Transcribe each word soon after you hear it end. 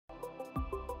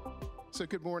So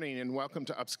good morning and welcome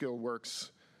to UpSkill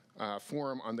Works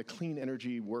forum on the clean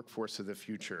energy workforce of the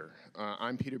future.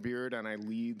 I'm Peter Beard and I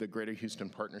lead the Greater Houston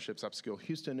Partnership's UpSkill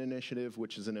Houston initiative,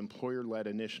 which is an employer-led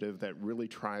initiative that really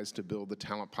tries to build the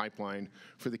talent pipeline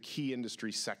for the key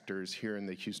industry sectors here in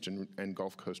the Houston and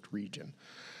Gulf Coast region.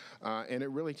 And it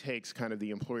really takes kind of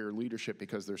the employer leadership,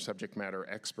 because they're subject matter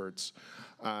experts,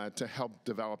 to help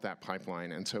develop that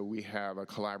pipeline. And so we have a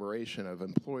collaboration of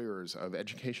employers, of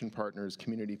education partners,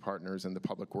 community partners, and the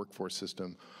public workforce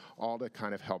system, all to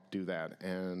kind of help do that.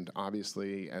 And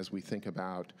obviously, as we think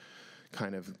about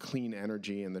kind of clean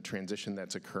energy and the transition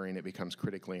that's occurring, it becomes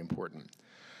critically important.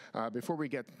 Before we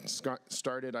get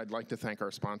started, I'd like to thank our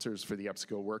sponsors for the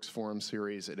UpSkill Works Forum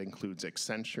series. It includes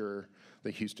Accenture, the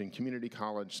Houston Community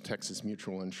College, Texas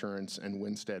Mutual Insurance, and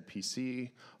Winstead PC,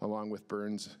 along with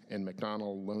Burns and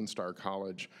McDonnell, Lone Star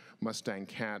College, Mustang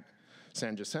Cat,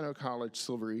 San Jacinto College,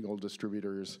 Silver Eagle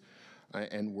Distributors,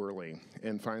 and Worley.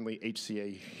 And finally,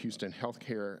 HCA Houston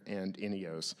Healthcare and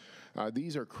Ineos.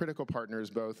 These are critical partners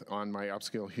both on my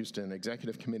UpSkill Houston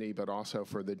Executive Committee, but also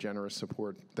for the generous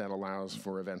support that allows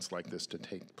for events like this to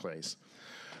take place.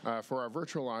 For our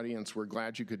virtual audience, we're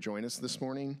glad you could join us this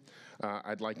morning.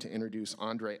 I'd like to introduce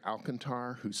Andre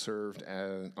Alcantar, who served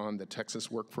on the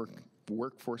Texas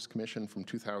Workforce Commission from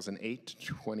 2008 to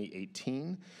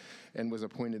 2018 and was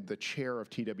appointed the chair of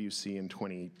TWC in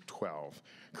 2012.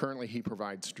 Currently, he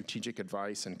provides strategic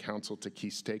advice and counsel to key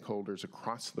stakeholders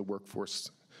across the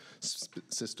workforce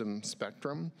system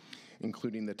spectrum,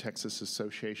 including the Texas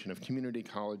Association of Community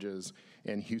Colleges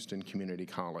and Houston Community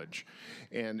College.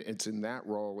 And it's in that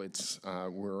role,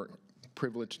 we're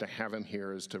privileged to have him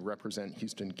here is to represent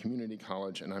Houston Community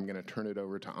College, and I'm going to turn it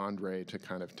over to Andre to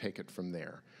kind of take it from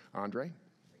there. Andre?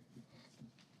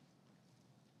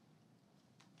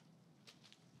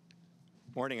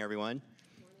 Morning, everyone.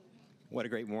 What a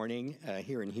great morning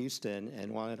here in Houston,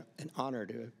 and an honor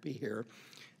to be here.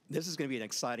 This is going to be an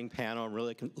exciting panel. I'm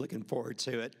really looking forward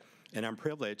to it, and I'm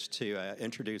privileged to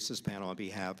introduce this panel on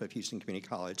behalf of Houston Community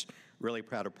College. Really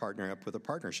proud to partner up with a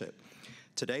partnership.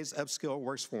 Today's UpSkill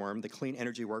Works Forum, the Clean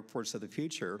Energy Workforce of the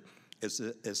Future,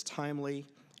 is timely,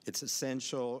 it's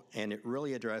essential, and it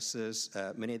really addresses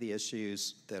many of the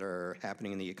issues that are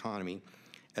happening in the economy.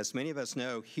 As many of us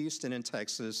know, Houston and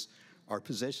Texas are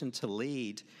positioned to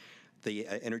lead the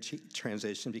energy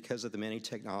transition because of the many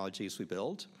technologies we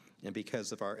build and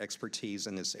because of our expertise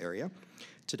in this area.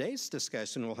 Today's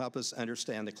discussion will help us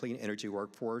understand the clean energy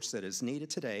workforce that is needed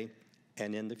today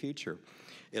and in the future.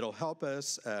 It'll help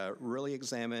us really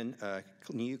examine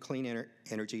new clean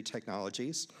energy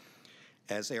technologies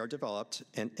as they are developed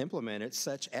and implemented,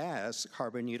 such as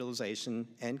carbon utilization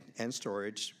and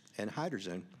storage and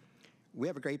hydrogen. We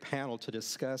have a great panel to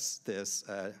discuss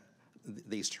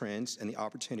these trends and the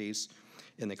opportunities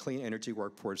in the clean energy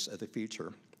workforce of the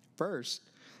future. First,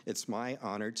 it's my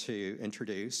honor to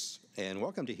introduce and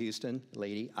welcome to Houston,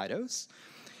 Lady Idos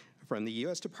from the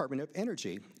U.S. Department of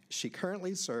Energy. She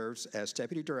currently serves as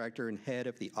Deputy Director and Head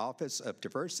of the Office of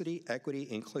Diversity, Equity,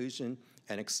 Inclusion,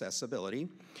 and Accessibility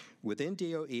within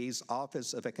DOE's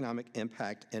Office of Economic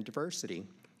Impact and Diversity.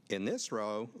 In this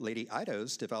role, Lady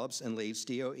Idos develops and leads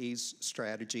DOE's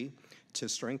strategy to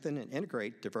strengthen and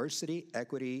integrate diversity,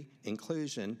 equity,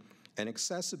 inclusion, and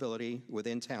accessibility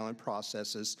within talent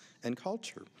processes and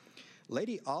culture.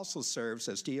 Lady also serves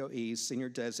as DOE's Senior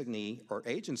Designee or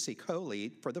Agency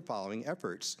Co-Lead for the following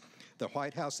efforts: the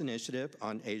White House Initiative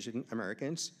on Asian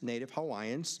Americans, Native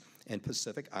Hawaiians, and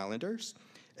Pacific Islanders,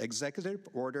 Executive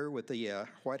Order with the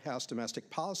White House Domestic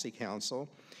Policy Council,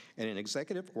 and an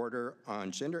Executive Order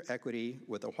on Gender Equity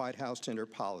with the White House Gender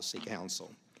Policy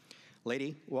Council.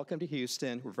 Lady, welcome to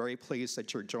Houston. We're very pleased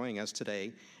that you're joining us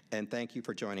today, and thank you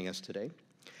for joining us today.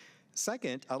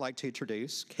 Second, I'd like to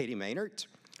introduce Katie Mehnert.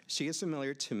 She is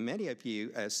familiar to many of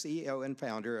you as CEO and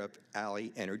founder of Ally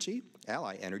Energy,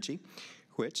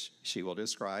 which she will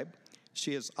describe.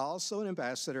 She is also an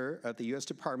ambassador of the U.S.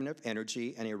 Department of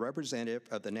Energy and a representative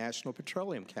of the National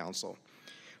Petroleum Council.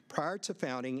 Prior to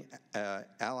founding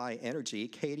Ally Energy,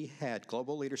 Katie had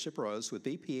global leadership roles with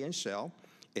BP and Shell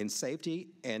in safety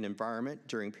and environment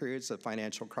during periods of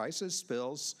financial crisis,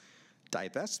 spills,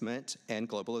 divestment, and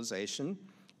globalization,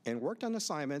 and worked on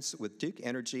assignments with Duke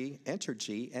Energy,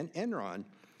 Entergy, and Enron.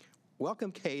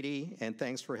 Welcome, Katie, and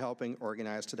thanks for helping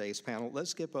organize today's panel.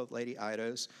 Let's give both Lady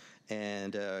Idos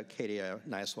and Katie a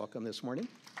nice welcome this morning.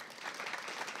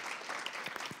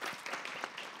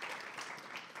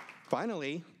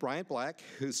 Finally, Bryant Black,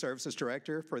 who serves as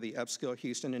director for the UpSkill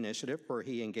Houston initiative, where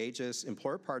he engages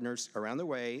employer partners around the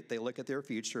way they look at their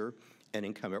future and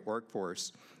incumbent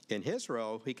workforce. In his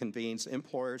role, he convenes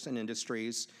employers and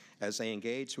industries as they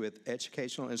engage with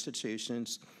educational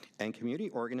institutions and community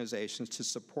organizations to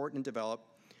support and develop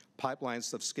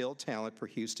pipelines of skilled talent for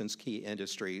Houston's key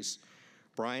industries.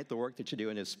 Bryant, the work that you're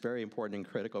doing is very important and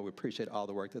critical. We appreciate all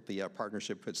the work that the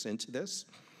partnership puts into this.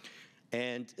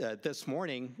 And this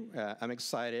morning, I'm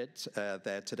excited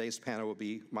that today's panel will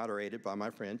be moderated by my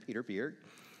friend Peter Beard.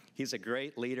 He's a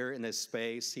great leader in this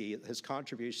space. His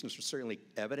contributions are certainly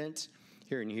evident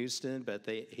here in Houston, but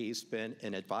he's been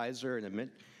an advisor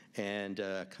and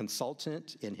a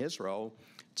consultant in his role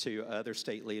to other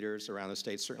state leaders around the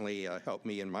state, certainly helped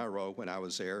me in my role when I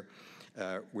was there.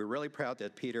 We're really proud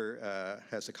that Peter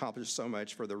has accomplished so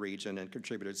much for the region and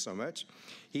contributed so much.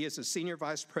 He is the Senior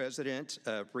Vice President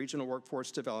of Regional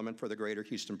Workforce Development for the Greater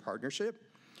Houston Partnership.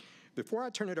 Before I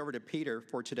turn it over to Peter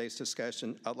for today's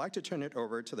discussion, I'd like to turn it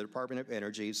over to the Department of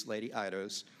Energy's Lady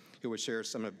Idos, who will share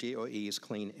some of DOE's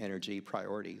clean energy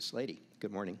priorities. Lady,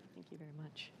 good morning. Thank you very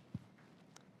much.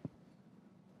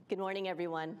 Good morning,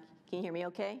 everyone. Can you hear me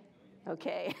okay?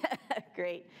 Okay,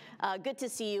 great. Good to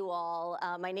see you all.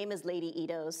 My name is Lady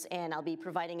Idos, and I'll be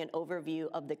providing an overview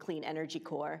of the Clean Energy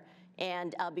Corps.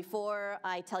 And before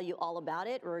I tell you all about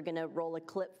it, we're going to roll a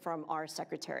clip from our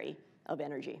Secretary of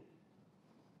Energy.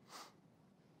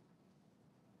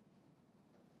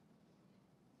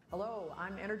 Hello,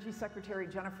 I'm Energy Secretary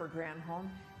Jennifer Granholm,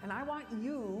 and I want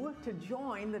you to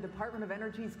join the Department of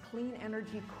Energy's Clean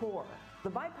Energy Corps. The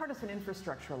bipartisan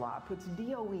infrastructure law puts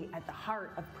DOE at the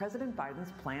heart of President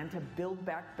Biden's plan to build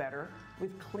back better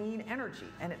with clean energy,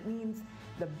 and it means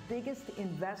the biggest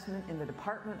investment in the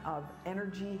Department of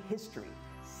Energy history.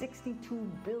 $62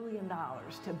 billion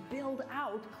to build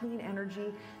out clean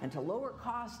energy and to lower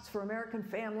costs for American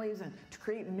families and to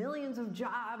create millions of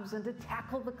jobs and to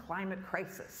tackle the climate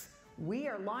crisis. We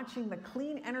are launching the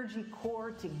Clean Energy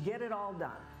Corps to get it all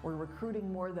done. We're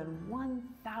recruiting more than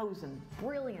 1,000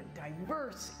 brilliant,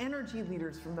 diverse energy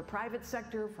leaders from the private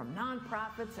sector, from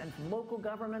nonprofits, and from local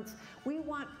governments. We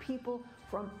want people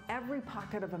from every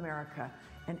pocket of America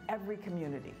and every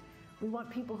community. We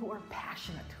want people who are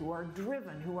passionate, who are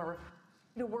driven, who are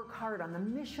to work hard on the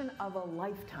mission of a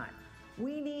lifetime.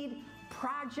 We need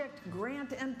project,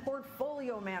 grant, and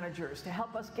portfolio managers to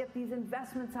help us get these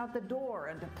investments out the door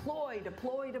and deploy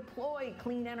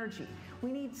clean energy.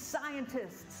 We need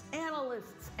scientists,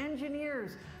 analysts,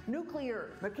 engineers,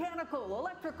 nuclear, mechanical,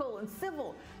 electrical, and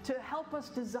civil to help us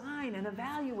design and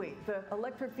evaluate the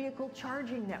electric vehicle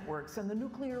charging networks and the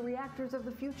nuclear reactors of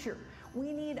the future.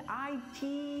 We need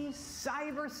IT,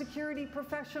 cybersecurity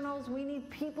professionals, we need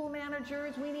people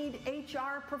managers, we need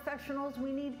HR professionals,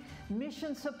 we need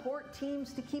mission support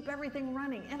teams to keep everything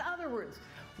running. In other words,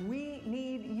 we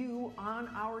need you on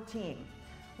our team.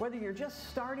 Whether you're just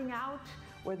starting out,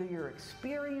 whether you're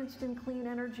experienced in clean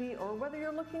energy, or whether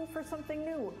you're looking for something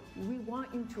new, we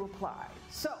want you to apply.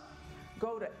 So,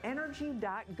 go to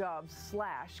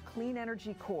energy.gov/Clean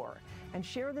Energy Corps and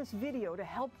share this video to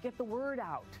help get the word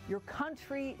out. Your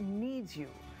country needs you.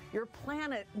 Your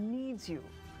planet needs you.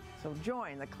 So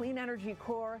join the Clean Energy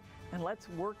Corps and let's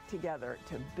work together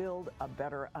to build a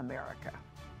better America.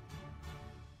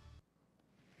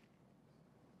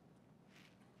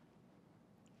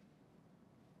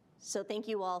 So thank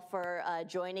you all for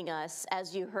joining us.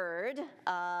 As you heard,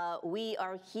 we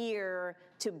are here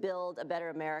to build a better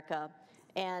America.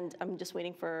 And I'm just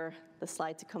waiting for the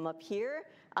slide to come up here.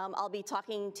 I'll be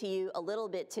talking to you a little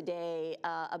bit today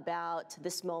about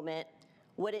this moment,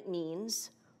 what it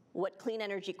means, what Clean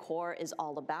Energy Corps is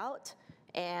all about,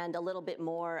 and a little bit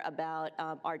more about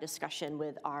our discussion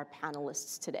with our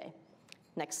panelists today.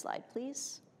 Next slide,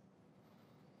 please.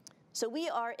 So we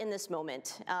are in this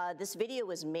moment. This video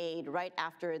was made right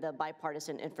after the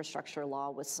bipartisan infrastructure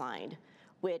law was signed,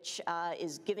 which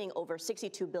is giving over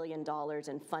 $62 billion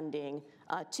in funding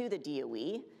to the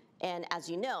DOE. And as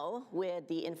you know, with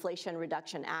the Inflation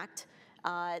Reduction Act,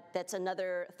 that's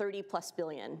another $30+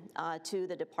 billion to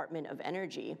the Department of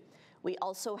Energy. We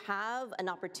also have an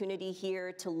opportunity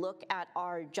here to look at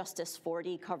our Justice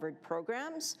 40 covered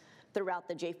programs throughout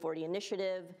the J40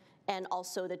 initiative, and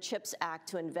also the CHIPS Act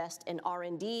to invest in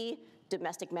R&D,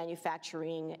 domestic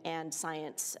manufacturing, and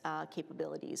science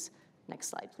capabilities. Next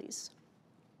slide, please.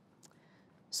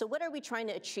 So what are we trying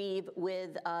to achieve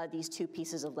with these two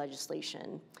pieces of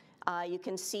legislation? You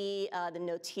can see the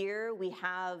notes here. We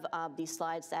have these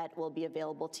slides that will be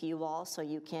available to you all, so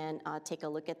you can take a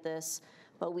look at this.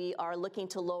 But we are looking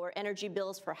to lower energy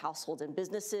bills for households and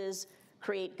businesses,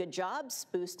 create good jobs,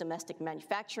 boost domestic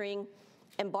manufacturing,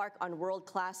 embark on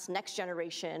world-class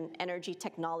next-generation energy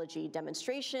technology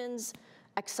demonstrations,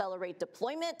 accelerate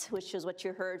deployment, which is what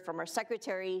you heard from our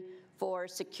secretary, for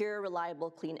secure, reliable,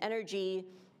 clean energy,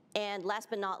 and last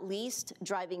but not least,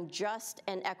 driving just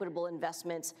and equitable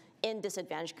investments in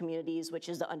disadvantaged communities, which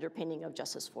is the underpinning of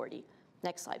Justice 40.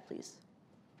 Next slide, please.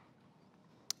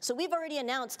 So we've already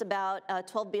announced about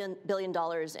 $12 billion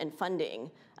in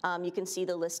funding. You can see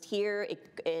the list here.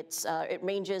 It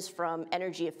ranges from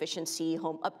energy efficiency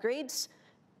home upgrades,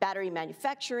 battery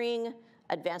manufacturing,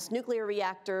 advanced nuclear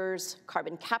reactors,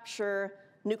 carbon capture,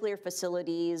 nuclear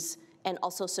facilities, and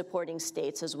also supporting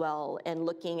states as well, and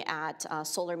looking at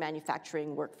solar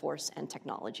manufacturing, workforce, and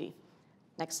technology.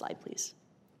 Next slide, please.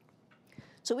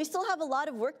 So we still have a lot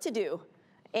of work to do.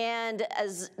 And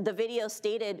as the video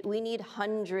stated, we need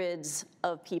hundreds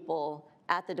of people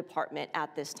at the department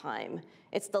at this time.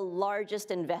 It's the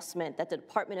largest investment that the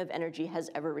Department of Energy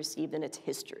has ever received in its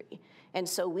history. And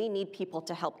so we need people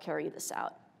to help carry this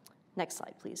out. Next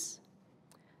slide, please.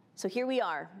 So here we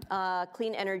are,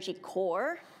 Clean Energy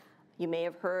Corps. You may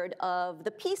have heard of the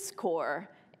Peace Corps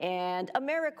and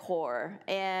AmeriCorps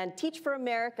and Teach for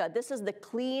America. This is the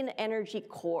Clean Energy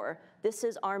Corps. This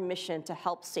is our mission to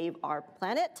help save our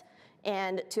planet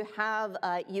and to have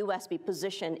US be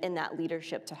positioned in that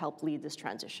leadership to help lead this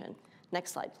transition.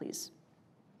 Next slide, please.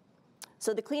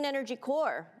 So the Clean Energy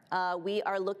Corps, we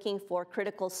are looking for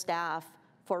critical staff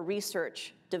for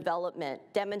research, development,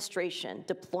 demonstration,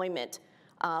 deployment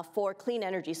for clean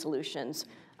energy solutions.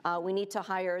 We need to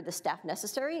hire the staff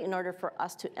necessary in order for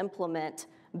us to implement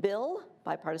BILL,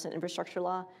 Bipartisan Infrastructure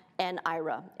Law, and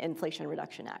IRA, Inflation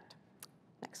Reduction Act.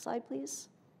 Next slide, please.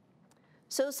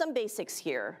 So some basics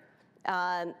here.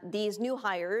 These new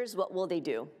hires, what will they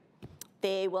do?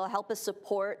 They will help us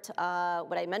support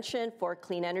what I mentioned for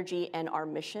clean energy and our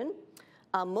mission.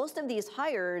 Most of these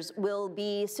hires will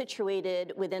be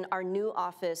situated within our new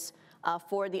office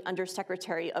for the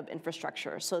Undersecretary of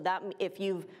Infrastructure. So that, if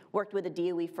you've worked with the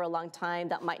DOE for a long time,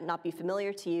 that might not be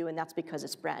familiar to you, and that's because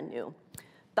it's brand new.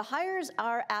 The hires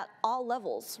are at all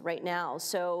levels right now.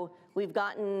 So we've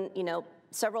gotten,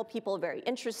 several people very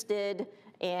interested,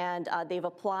 and they've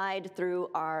applied through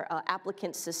our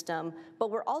applicant system. But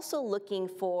we're also looking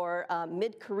for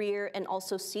mid-career and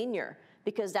also senior,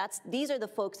 because these are the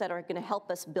folks that are going to help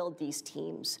us build these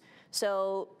teams.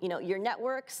 So, your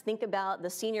networks, think about the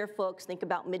senior folks, think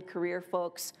about mid-career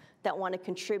folks that want to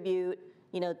contribute,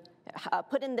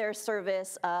 put in their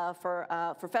service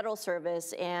for federal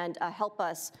service and help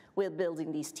us with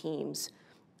building these teams.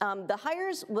 The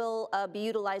hires will be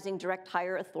utilizing direct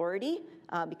hire authority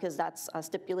because that's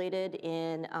stipulated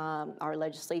in our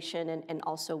legislation and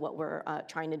also what we're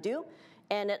trying to do.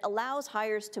 And it allows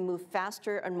hires to move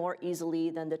faster and more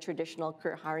easily than the traditional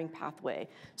career hiring pathway.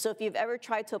 So if you've ever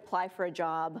tried to apply for a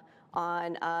job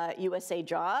on USA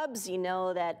Jobs, you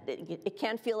know that it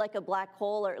can feel like a black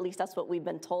hole, or at least that's what we've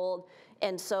been told.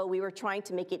 And so we were trying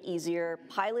to make it easier,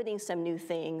 piloting some new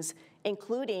things,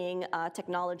 including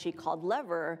technology called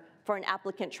Lever for an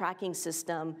applicant tracking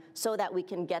system so that we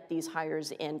can get these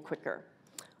hires in quicker.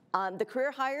 The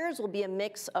career hires will be a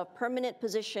mix of permanent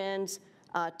positions,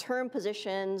 term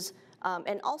positions,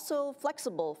 and also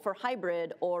flexible for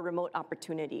hybrid or remote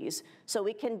opportunities. So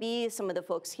we can be, some of the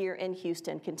folks here in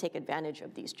Houston can take advantage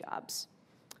of these jobs.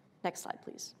 Next slide,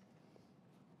 please.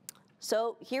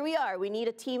 So here we are. We need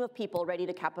a team of people ready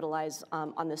to capitalize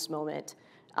on this moment.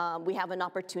 We have an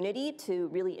opportunity to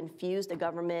really infuse the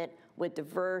government with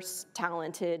diverse,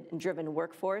 talented, and driven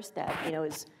workforce that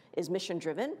is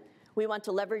mission-driven. We want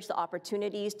to leverage the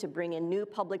opportunities to bring in new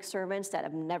public servants that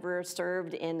have never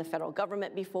served in the federal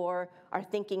government before, are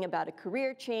thinking about a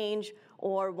career change,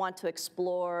 or want to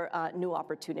explore new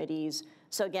opportunities.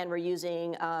 So again, we're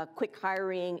using quick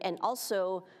hiring and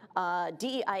also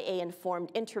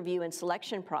DEIA-informed interview and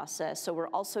selection process. So we're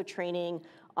also training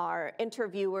our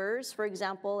interviewers, for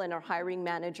example, and our hiring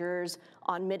managers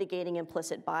on mitigating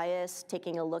implicit bias,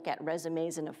 taking a look at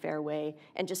resumes in a fair way,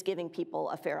 and just giving people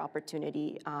a fair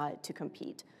opportunity to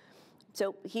compete.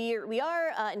 So here we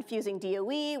are infusing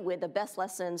DOE with the best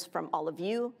lessons from all of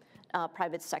you,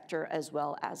 private sector as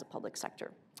well as the public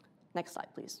sector. Next slide,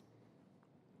 please.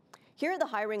 Here are the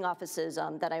hiring offices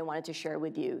that I wanted to share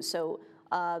with you. So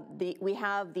we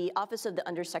have the Office of the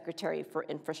Undersecretary for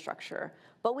Infrastructure.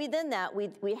 But within that,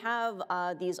 we have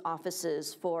these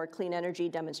offices for clean energy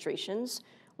demonstrations.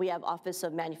 We have Office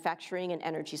of Manufacturing and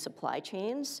Energy Supply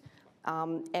Chains.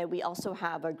 And we also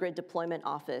have a grid deployment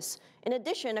office. In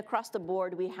addition, across the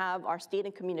board, we have our state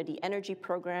and community energy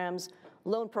programs,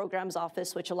 loan programs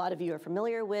office, which a lot of you are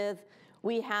familiar with.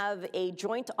 We have a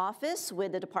joint office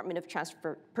with the Department of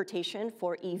Transportation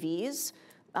for EVs.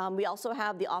 We also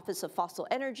have the Office of Fossil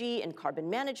Energy and Carbon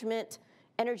Management,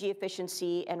 energy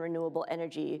efficiency and renewable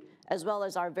energy, as well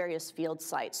as our various field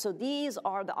sites. So these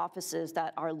are the offices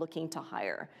that are looking to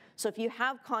hire. So if you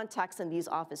have contacts in these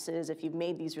offices, if you've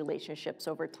made these relationships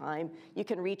over time, you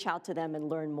can reach out to them and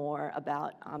learn more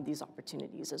about these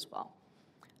opportunities as well.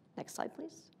 Next slide,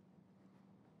 please.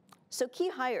 So key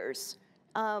hires.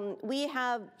 We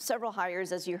have several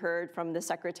hires, as you heard from the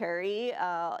secretary.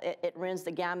 It runs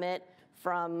the gamut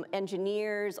from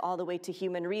engineers all the way to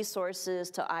human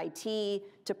resources, to IT,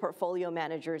 to portfolio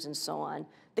managers, and so on.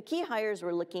 The key hires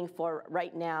we're looking for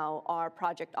right now are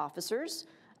project officers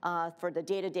for the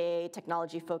day-to-day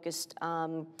technology-focused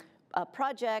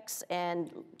projects,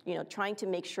 and trying to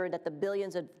make sure that the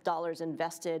billions of dollars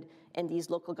invested in these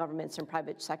local governments and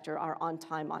private sector are on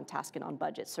time, on task, and on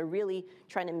budget. So really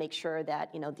trying to make sure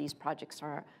that these projects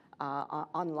are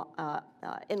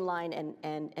in line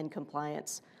and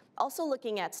compliance. Also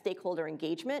looking at stakeholder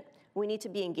engagement. We need to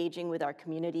be engaging with our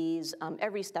communities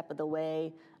every step of the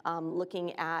way,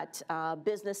 looking at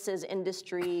businesses,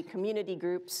 industry, community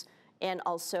groups, and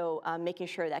also making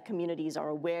sure that communities are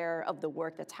aware of the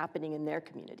work that's happening in their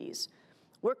communities.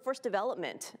 Workforce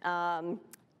development,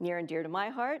 near and dear to my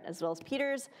heart, as well as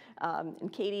Peter's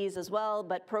and Katie's as well,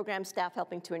 but program staff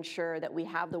helping to ensure that we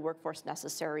have the workforce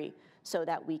necessary so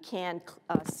that we can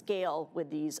scale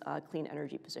with these clean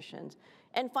energy positions.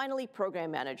 And finally, program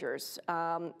managers,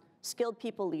 skilled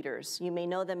people leaders. You may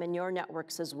know them in your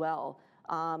networks as well.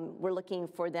 We're looking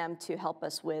for them to help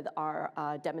us with our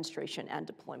demonstration and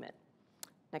deployment.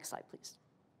 Next slide, please.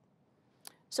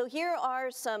 So here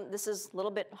are some, this is a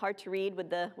little bit hard to read with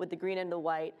the green and the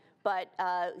white, but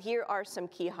here are some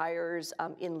key hires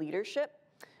in leadership.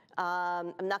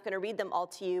 I'm not going to read them all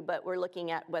to you, but we're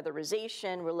looking at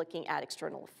weatherization, we're looking at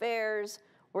external affairs,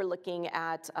 we're looking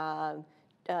at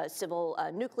civil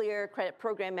nuclear, credit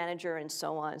program manager, and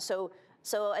so on. So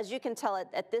as you can tell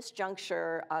at this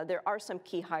juncture, there are some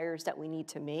key hires that we need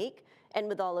to make. And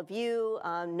with all of you,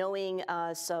 knowing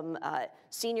some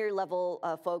senior level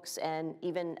folks and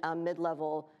even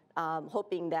mid-level,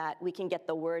 hoping that we can get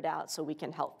the word out so we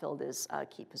can help fill these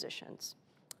key positions.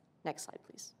 Next slide,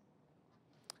 please.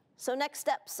 So next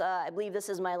steps, I believe this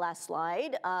is my last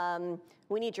slide.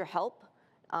 We need your help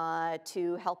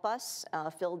to help us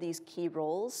fill these key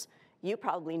roles. You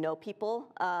probably know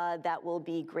people that will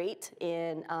be great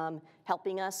in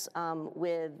helping us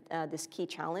with this key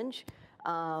challenge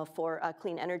for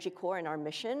Clean Energy Corps and our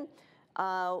mission.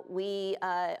 We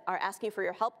are asking for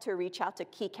your help to reach out to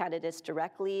key candidates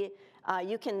directly.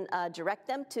 You can direct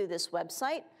them to this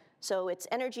website. So it's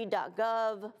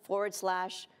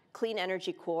energy.gov/Clean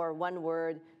Energy Corps, one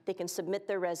word. They can submit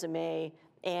their resume,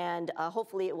 and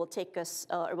hopefully it will take us,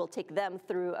 it will take them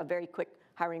through a very quick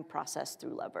hiring process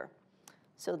through Lever.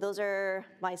 So those are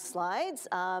my slides.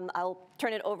 I'll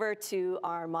turn it over to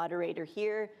our moderator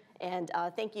here, and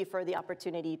thank you for the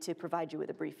opportunity to provide you with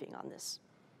a briefing on this.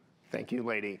 Thank you,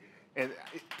 Lady. And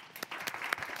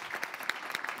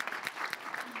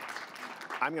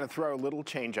I'm going to throw a little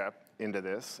change up into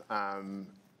this,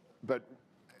 but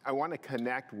I want to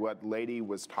connect what Lady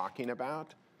was talking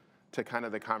about to kind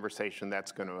of the conversation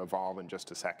that's going to evolve in just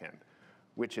a second,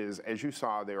 which is, as you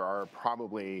saw, there are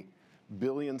probably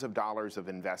billions of dollars of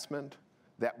investment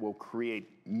that will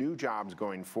create new jobs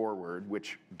going forward,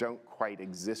 which don't quite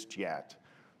exist yet.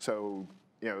 So,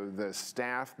 the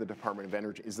staff, the Department of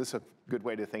Energy, is this a good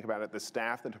way to think about it? The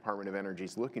staff the Department of Energy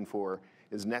is looking for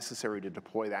is necessary to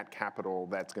deploy that capital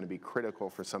that's going to be critical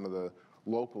for some of the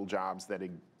local jobs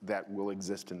that will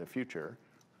exist in the future.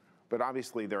 But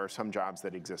obviously, there are some jobs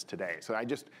that exist today. So I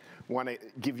just want to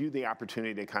give you the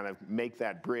opportunity to kind of make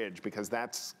that bridge, because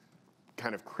that's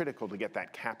kind of critical to get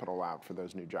that capital out for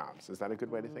those new jobs. Is that a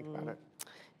good way to think about it?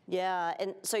 Yeah,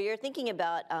 and so you're thinking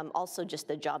about also just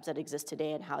the jobs that exist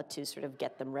today and how to sort of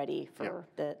get them ready for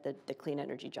the clean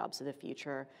energy jobs of the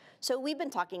future. So we've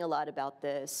been talking a lot about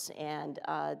this, and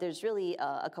there's really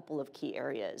a couple of key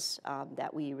areas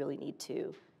that we really need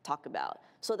to talk about.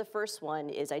 So the first one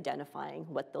is identifying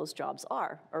what those jobs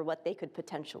are, or what they could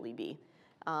potentially be.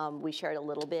 We shared a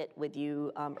little bit with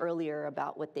you earlier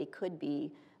about what they could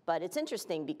be. But it's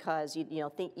interesting because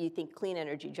you think clean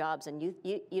energy jobs, and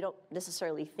you don't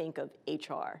necessarily think of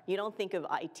HR. You don't think of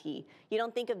IT. You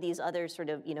don't think of these other sort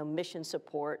of mission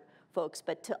support folks.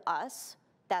 But to us,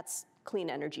 that's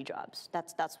clean energy jobs.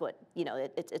 That's what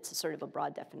it's a sort of a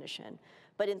broad definition.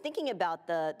 But in thinking about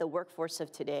the workforce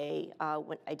of today,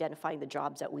 when identifying the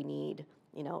jobs that we need,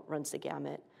 runs the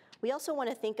gamut. We also want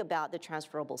to think about the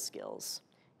transferable skills.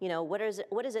 What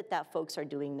is it that folks are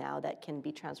doing now that can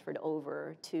be transferred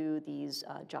over to these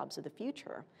jobs of the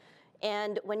future?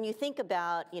 And when you think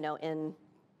about, in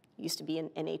used to be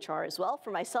in HR as well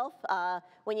for myself.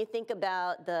 When you think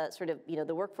about the sort of,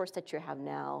 the workforce that you have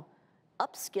now,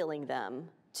 upskilling them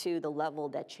to the level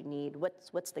that you need,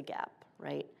 what's the gap,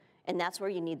 right? And that's where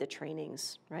you need the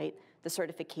trainings, right? The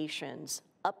certifications,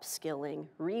 upskilling,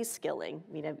 reskilling.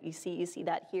 You see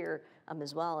that here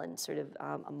as well, and sort of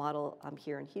a model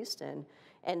here in Houston.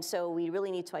 And so we really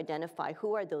need to identify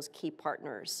who are those key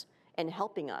partners in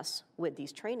helping us with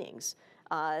these trainings.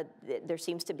 There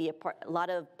seems to be a lot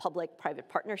of public-private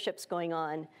partnerships going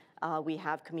on. We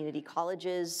have community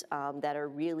colleges that are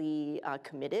really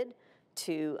committed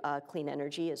to clean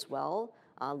energy as well,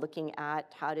 looking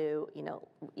at how to,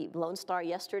 Lone Star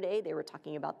yesterday, they were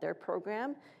talking about their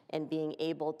program and being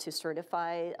able to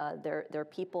certify their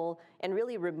people and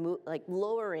really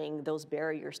lowering those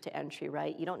barriers to entry,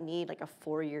 right? You don't need like a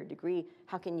 4-year degree.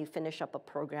 How can you finish up a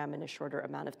program in a shorter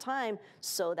amount of time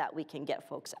so that we can get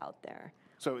folks out there?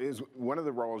 So is one of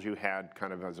the roles you had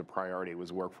kind of as a priority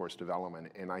was workforce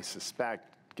development, and I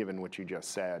suspect, given what you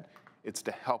just said, it's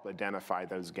to help identify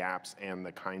those gaps and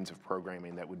the kinds of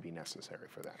programming that would be necessary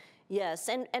for that. Yes,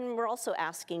 and we're also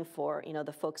asking for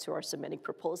the folks who are submitting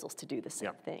proposals to do the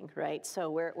same thing, right? So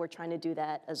we're trying to do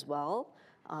that as well,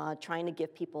 trying to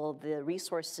give people the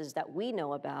resources that we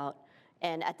know about,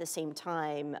 and at the same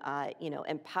time,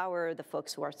 empower the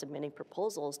folks who are submitting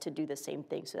proposals to do the same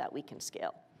thing so that we can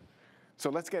scale. So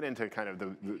let's get into kind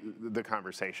of the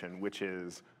conversation, which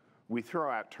is, we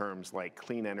throw out terms like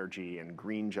clean energy and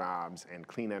green jobs and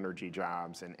clean energy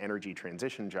jobs and energy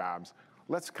transition jobs.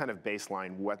 Let's kind of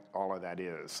baseline what all of that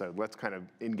is. So let's kind of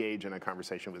engage in a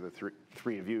conversation with the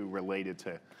three of you related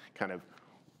to kind of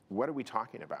what are we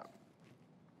talking about?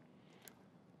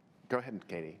 Go ahead,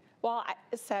 Katie. Well,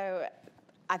 so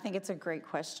I think it's a great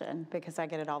question because I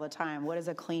get it all the time. What is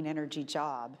a clean energy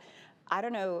job? I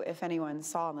don't know if anyone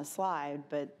saw on the slide,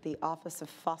 but the Office of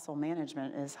Fossil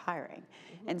Management is hiring.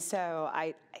 And so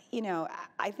I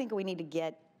think we need to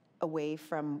get away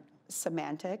from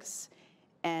semantics,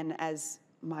 and as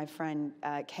my friend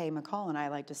Kay McCall and I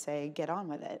like to say, get on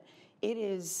with it. It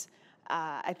is,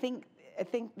 I think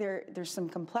there's some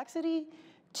complexity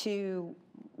to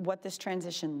what this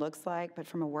transition looks like, but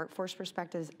from a workforce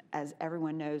perspective, as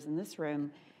everyone knows in this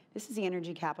room, this is the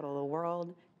energy capital of the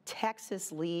world.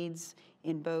 Texas leads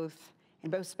in both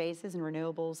spaces, in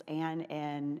renewables and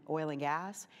in oil and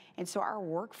gas. And so our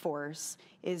workforce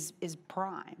is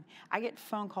prime. I get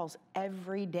phone calls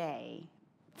every day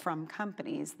from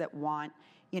companies that want,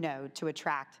 to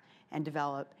attract and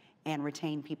develop and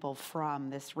retain people from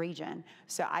this region.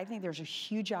 So I think there's a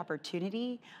huge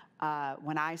opportunity.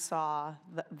 When I saw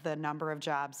the number of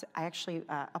jobs, I actually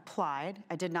applied.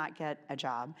 I did not get a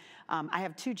job. I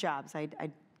have 2 jobs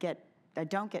I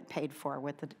don't get paid for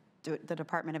with the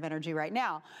Department of Energy right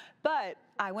now, but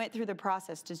I went through the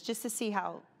process just to see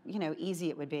how easy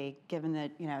it would be, given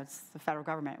that it's the federal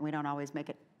government. We don't always make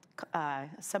it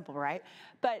simple, right?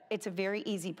 But it's a very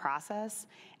easy process,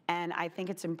 and I think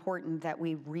it's important that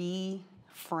we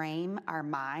reframe our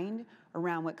mind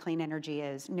around what clean energy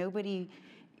is. Nobody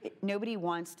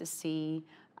wants to see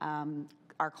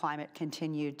our climate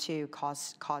continue to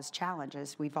cause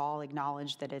challenges. We've all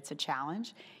acknowledged that it's a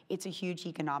challenge. It's a huge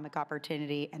economic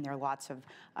opportunity, and there are lots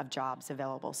of jobs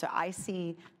available. So I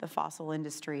see the fossil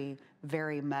industry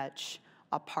very much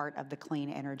a part of the clean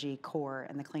energy core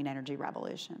and the clean energy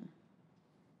revolution.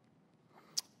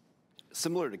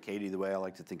 Similar to Katie, the way I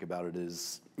like to think about it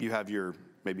is you have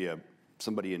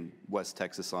somebody in West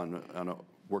Texas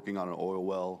working on an oil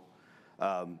well.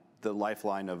 The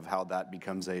lifeline of how that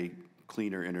becomes a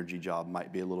cleaner energy job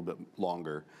might be a little bit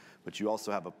longer, but you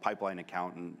also have a pipeline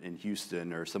accountant in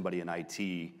Houston or somebody in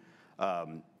IT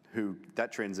who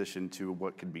that transition to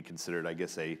what could be considered, I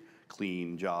guess, a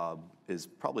clean job is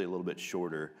probably a little bit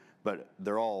shorter, but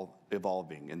they're all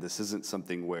evolving, and this isn't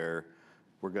something where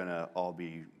we're gonna all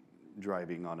be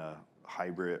driving on a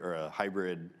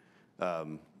hybrid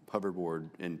hoverboard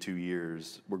in 2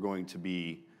 years. We're going to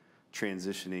be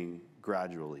transitioning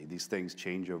gradually. These things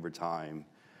change over time.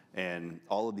 And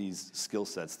all of these skill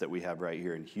sets that we have right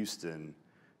here in Houston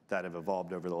that have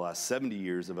evolved over the last 70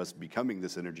 years of us becoming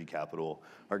this energy capital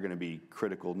are going to be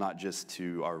critical, not just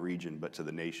to our region, but to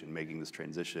the nation making this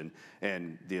transition.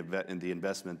 And the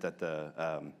investment that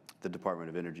the Department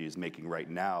of Energy is making right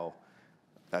now,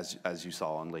 as you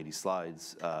saw on Lady's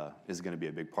slides, is going to be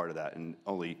a big part of that. And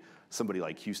only somebody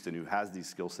like Houston who has these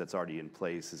skill sets already in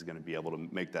place is going to be able to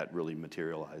make that really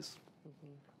materialize.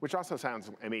 Which also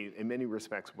sounds, in many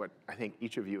respects, what I think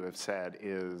each of you have said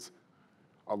is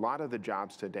a lot of the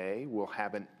jobs today will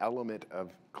have an element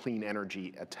of clean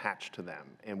energy attached to them,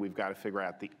 and we've got to figure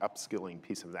out the upskilling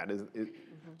piece of that.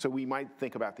 So we might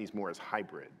think about these more as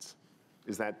hybrids.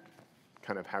 Is that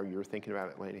kind of how you're thinking about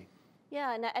it, Lady?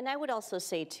 Yeah, and I would also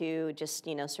say too, just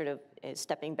sort of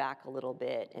stepping back a little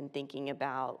bit and thinking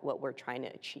about what we're trying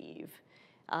to achieve.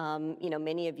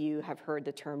 Many of you have heard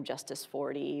the term Justice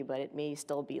 40, but it may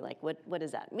still be like, what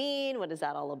does that mean? What is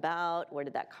that all about? Where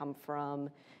did that come from?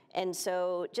 And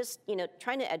so just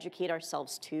trying to educate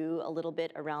ourselves too a little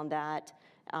bit around that.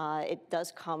 It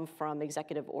does come from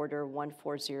Executive Order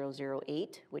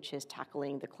 14008, which is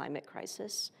tackling the climate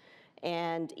crisis.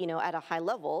 And at a high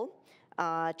level,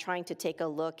 trying to take a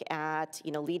look at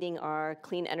leading our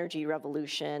clean energy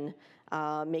revolution,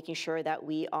 making sure that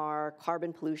we are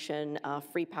carbon pollution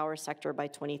free power sector by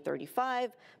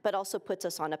 2035, but also puts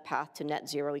us on a path to net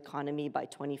zero economy by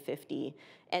 2050.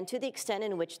 And to the extent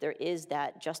in which there is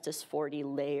that Justice 40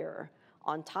 layer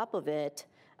on top of it,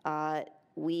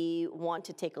 we want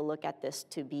to take a look at this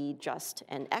to be just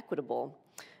and equitable.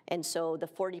 And so the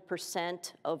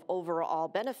 40% of overall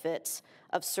benefits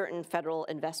of certain federal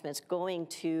investments going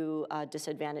to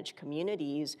disadvantaged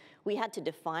communities, we had to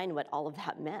define what all of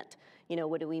that meant.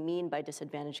 What do we mean by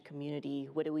disadvantaged community?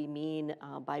 What do we mean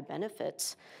by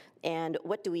benefits? And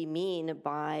what do we mean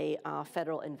by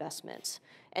federal investments?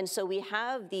 And so we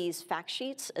have these fact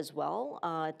sheets as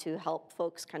well to help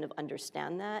folks kind of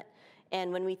understand that.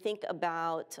 And when we think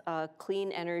about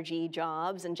clean energy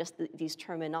jobs and just these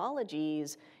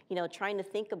terminologies, trying to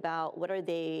think about what are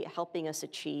they helping us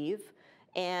achieve,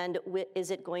 and is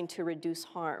it going to reduce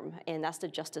harm? And that's the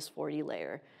Justice 40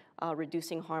 layer,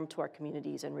 reducing harm to our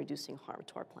communities and reducing harm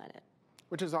to our planet.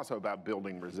 Which is also about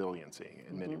building resiliency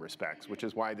in many respects, which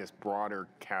is why this broader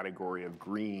category of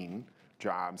green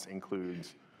jobs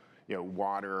includes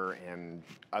water and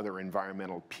other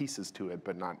environmental pieces to it,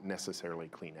 but not necessarily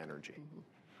clean energy.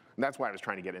 And that's why I was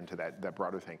trying to get into that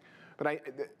broader thing. But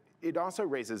it also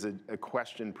raises a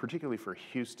question, particularly for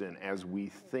Houston, as we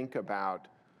think about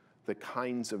the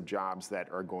kinds of jobs that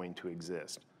are going to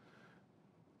exist.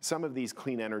 Some of these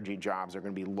clean energy jobs are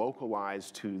going to be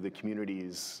localized to the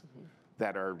communities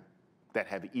that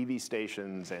have EV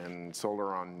stations and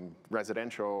solar on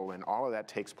residential, and all of that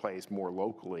takes place more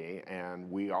locally. And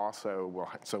we also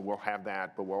we'll have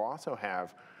that, but we'll also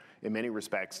have, in many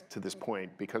respects to this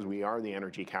point, because we are the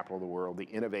energy capital of the world, the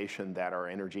innovation that our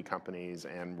energy companies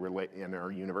and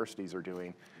our universities are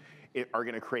doing are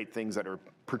going to create things that are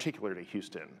particular to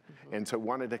Houston. And so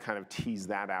wanted to kind of tease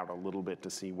that out a little bit to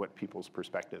see what people's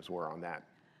perspectives were on that.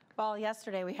 Well,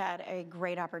 yesterday we had a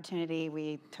great opportunity.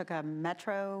 We took a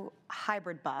Metro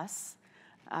hybrid bus.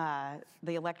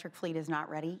 The electric fleet is not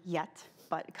ready yet,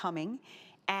 but coming,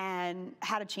 and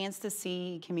had a chance to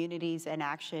see communities in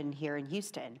action here in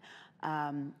Houston.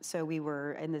 So we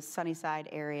were in the Sunnyside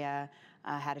area,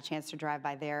 had a chance to drive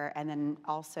by there, and then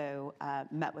also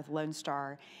met with Lone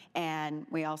Star. And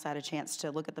we also had a chance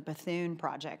to look at the Bethune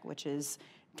project, which is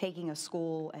taking a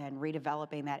school and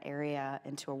redeveloping that area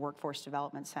into a workforce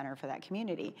development center for that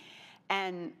community.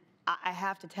 And I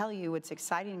have to tell you, what's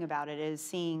exciting about it is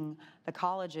seeing the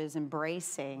colleges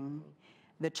embracing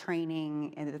the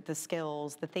training and the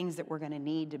skills, the things that we're going to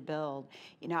need to build.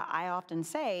 I often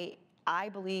say, I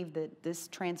believe that this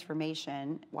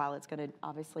transformation, while it's going to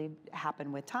obviously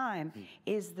happen with time,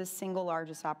 is the single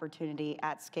largest opportunity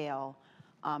at scale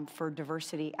for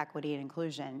diversity, equity, and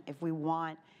inclusion. If we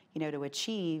want to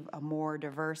achieve a more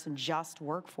diverse and just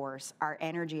workforce, our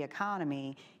energy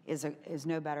economy is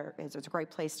a great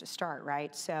place to start,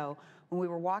 right? So when we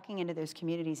were walking into those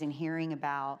communities and hearing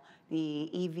about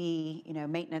the EV,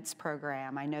 maintenance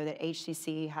program, I know that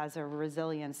HCC has a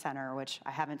resilience center, which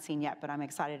I haven't seen yet, but I'm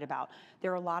excited about.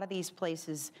 There are a lot of these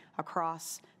places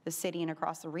across the city and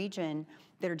across the region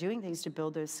that are doing things to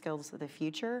build those skills of the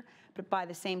future. But by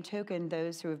the same token,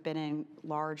 those who have been in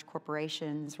large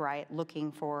corporations, right,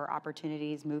 looking for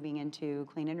opportunities, moving into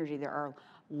clean energy, there are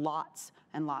lots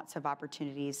and lots of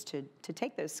opportunities to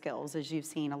take those skills. As you've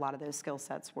seen, a lot of those skill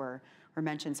sets were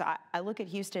mentioned. So I look at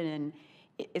Houston, and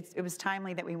it was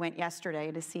timely that we went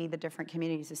yesterday to see the different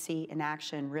communities, to see in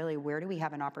action, really, where do we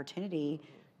have an opportunity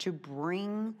to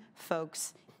bring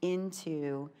folks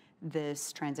into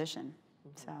this transition.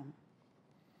 So.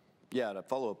 Yeah, to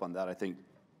follow up on that, I think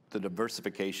the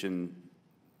diversification,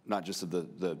 not just of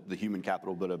the human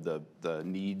capital, but of the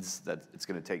needs that it's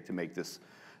going to take to make this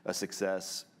a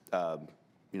success.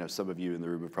 Some of you in the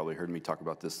room have probably heard me talk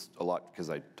about this a lot because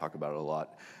I talk about it a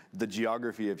lot. The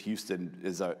geography of Houston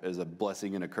is a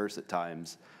blessing and a curse at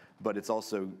times, but it's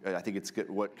also, I think it's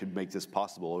what could make this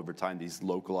possible over time, these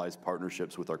localized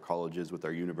partnerships with our colleges, with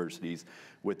our universities,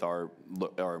 with our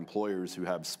employers who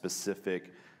have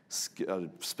specific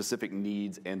specific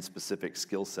needs and specific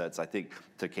skill sets. I think,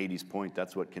 to Katie's point,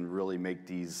 that's what can really make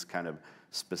these kind of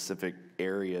specific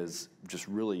areas just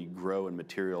really grow and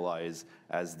materialize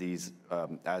as these,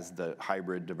 as the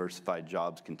hybrid diversified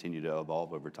jobs continue to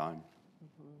evolve over time.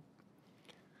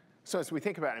 So as we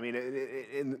think about it, I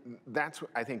mean, that's,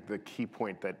 I think, the key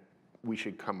point that we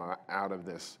should come out of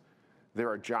this. There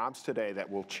are jobs today that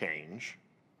will change.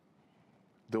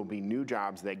 There'll be new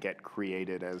jobs that get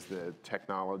created as the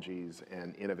technologies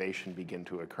and innovation begin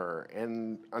to occur.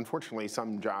 And unfortunately,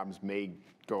 some jobs may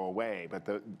go away,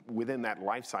 but within that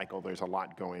life cycle, there's a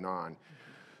lot going on.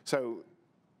 So,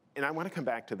 and I want to come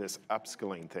back to this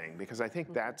upskilling thing, because I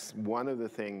think that's one of the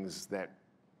things that,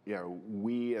 you know,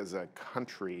 we as a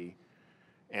country,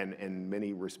 and in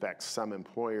many respects, some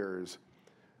employers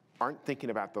aren't thinking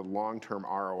about the long-term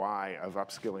ROI of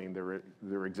upskilling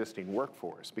their existing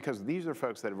workforce, because these are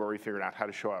folks that have already figured out how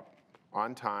to show up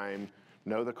on time,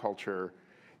 know the culture,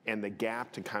 and the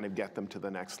gap to kind of get them to the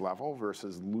next level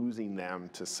versus losing them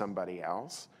to somebody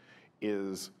else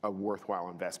is a worthwhile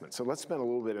investment. So let's spend a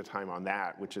little bit of time on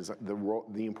that, which is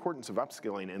the importance of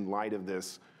upskilling in light of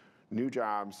this: new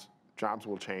jobs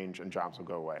will change and jobs will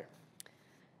go away.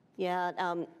 Yeah,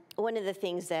 one of the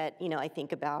things that, you know, I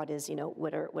think about is, you know,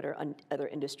 what are other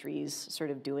industries sort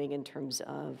of doing in terms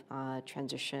of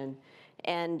transition,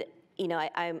 and you know,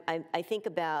 I think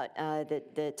about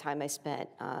the time I spent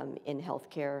in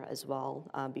healthcare as well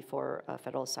before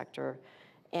federal sector,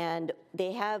 and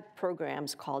they have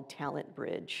programs called Talent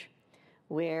Bridge,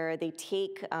 where they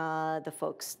take the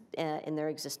folks in their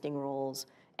existing roles,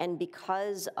 and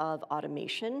because of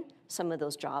automation, some of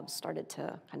those jobs started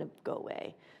to kind of go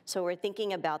away. So we're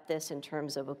thinking about this in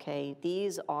terms of, okay,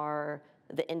 these are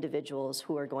the individuals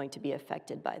who are going to be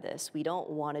affected by this. We don't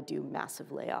want to do massive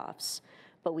layoffs,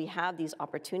 but we have these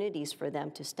opportunities for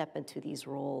them to step into these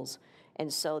roles.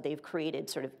 And so they've created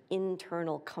sort of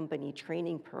internal company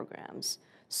training programs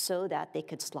so that they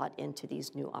could slot into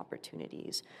these new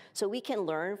opportunities. So we can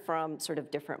learn from sort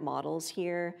of different models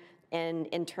here, and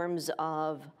in terms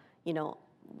of, you know,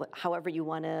 however you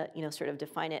want to, you know, sort of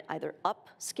define it, either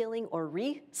upskilling or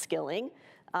reskilling.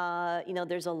 You know,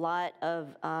 there's a lot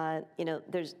of, you know,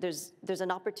 there's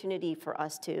an opportunity for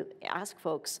us to ask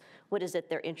folks what is it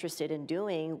they're interested in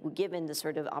doing, given the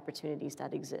sort of opportunities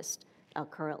that exist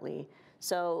currently.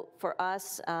 So for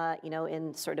us, you know,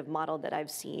 in sort of model that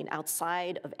I've seen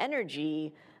outside of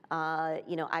energy,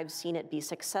 you know, I've seen it be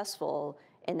successful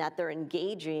in that they're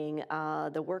engaging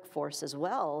the workforce as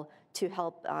well to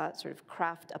help sort of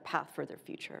craft a path for their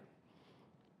future.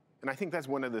 And I think that's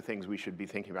one of the things we should be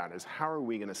thinking about is how are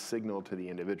we going to signal to the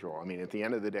individual? I mean, at the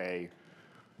end of the day,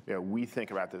 you know, we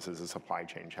think about this as a supply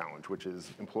chain challenge, which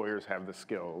is employers have the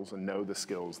skills and know the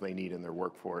skills they need in their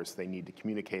workforce. They need to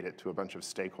communicate it to a bunch of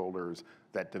stakeholders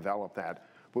that develop that.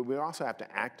 But we also have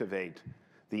to activate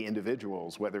the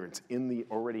individuals, whether it's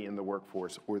already in the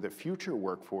workforce or the future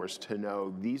workforce, to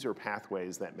know these are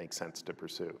pathways that make sense to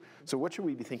pursue. So what should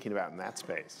we be thinking about in that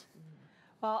space?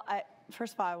 Well,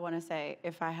 first of all, I want to say,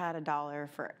 if I had $1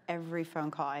 for every phone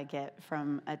call I get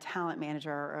from a talent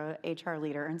manager or a HR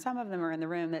leader, and some of them are in the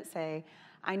room that say,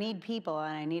 I need people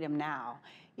and I need them now,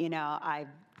 you know,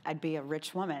 I'd be a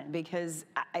rich woman, because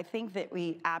I think that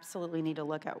we absolutely need to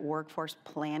look at workforce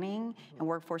planning and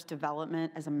workforce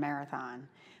development as a marathon.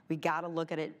 We got to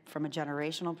look at it from a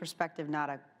generational perspective, not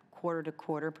a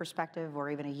quarter-to-quarter perspective or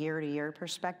even a year-to-year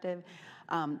perspective.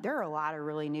 There are a lot of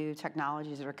really new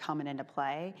technologies that are coming into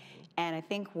play, and I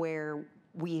think where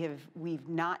we've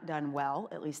not done well,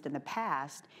 at least in the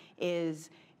past, is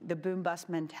the boom-bust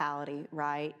mentality,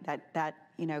 right? That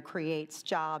you know, creates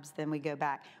jobs, then we go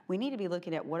back. We need to be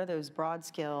looking at what are those broad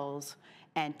skills,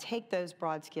 and take those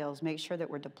broad skills, make sure that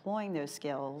we're deploying those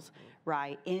skills,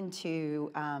 right, into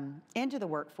the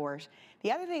workforce.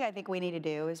 The other thing I think we need to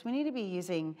do is we need to be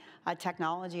using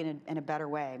technology in a better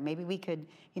way. Maybe we could,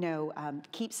 you know,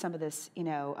 keep some of this, you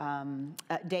know,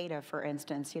 data, for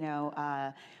instance, you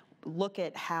know, look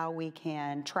at how we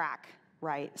can track,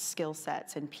 right, skill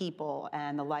sets and people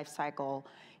and the life cycle,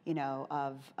 you know,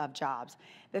 of jobs.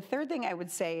 The third thing I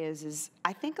would say is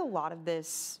I think a lot of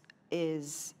this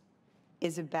is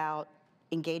about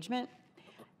engagement.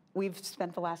 We've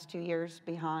spent the last 2 years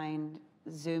behind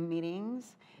Zoom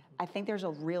meetings. I think there's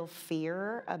a real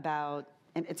fear about,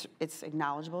 and it's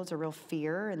acknowledgeable, it's a real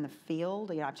fear in the field.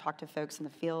 You know, I've talked to folks in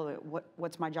the field,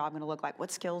 what's my job gonna look like?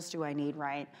 What skills do I need,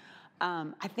 right?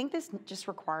 I think this just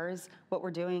requires what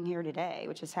we're doing here today,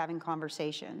 which is having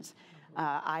conversations,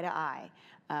 eye to eye,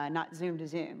 not Zoom to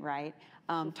Zoom, right?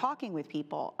 Talking with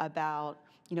people about,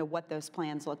 you know, what those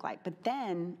plans look like. But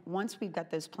then, once we've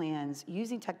got those plans,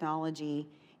 using technology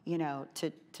you know,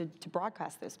 to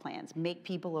broadcast those plans, make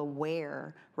people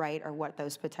aware, right, or what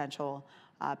those potential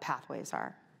pathways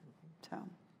are.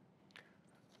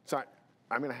 So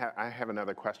I have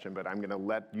another question, but I'm going to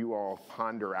let you all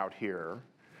ponder out here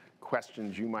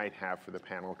questions you might have for the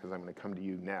panel, because I'm going to come to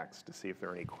you next to see if there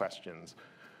are any questions.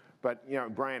 But, you know,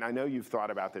 Bryant, I know you've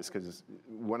thought about this because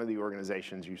one of the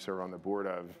organizations you serve on the board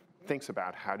of thinks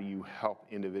about how do you help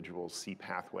individuals see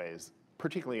pathways,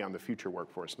 particularly on the future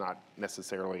workforce, not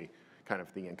necessarily kind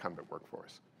of the incumbent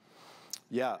workforce.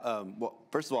 Yeah, well,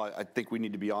 first of all, I think we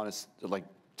need to be honest, like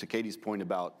to Katie's point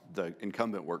about the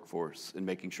incumbent workforce and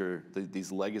making sure that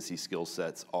these legacy skill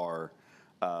sets are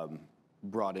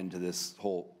brought into this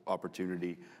whole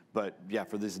opportunity. But yeah,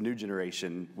 for this new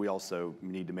generation, we also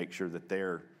need to make sure that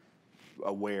they're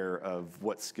aware of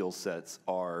what skill sets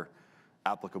are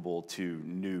applicable to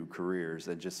new careers,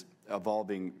 and just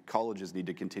evolving. Colleges need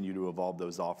to continue to evolve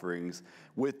those offerings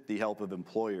with the help of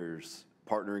employers,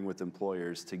 partnering with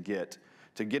employers to get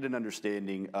an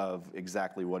understanding of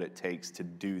exactly what it takes to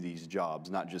do these jobs,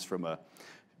 not just from a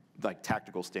like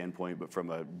tactical standpoint, but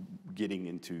from a getting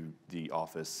into the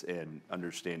office and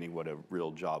understanding what a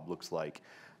real job looks like.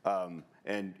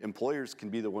 And employers can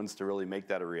be the ones to really make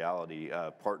that a reality,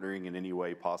 partnering in any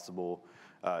way possible.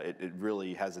 It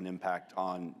really has an impact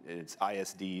on its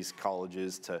ISDs,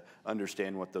 colleges, to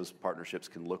understand what those partnerships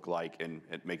can look like, and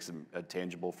it makes them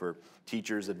tangible for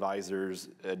teachers, advisors,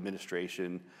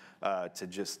 administration, to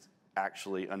just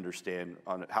actually understand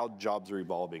on how jobs are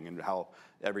evolving and how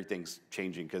everything's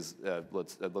changing. Because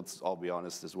let's all be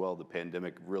honest as well, the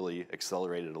pandemic really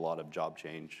accelerated a lot of job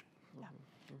change. Yeah.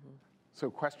 So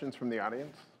questions from the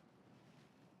audience?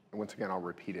 And once again, I'll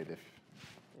repeat it if.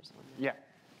 There's one. Yeah,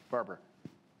 Barbara.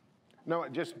 No,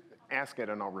 just ask it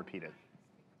and I'll repeat it.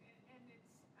 And it's,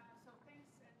 so thanks,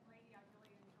 and Lady, I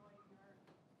really enjoyed your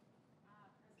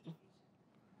presentation.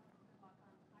 Good luck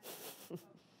on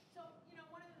so, you know,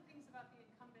 one of the things about the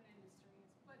incumbent industry is,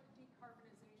 put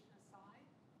decarbonization aside,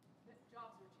 that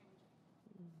jobs are changing.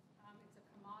 It's a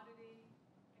commodity,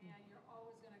 and you're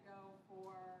always going to go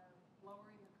for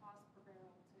lowering the cost per barrel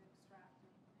to extract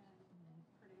and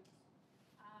produce.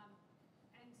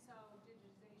 And so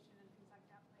digitization and things like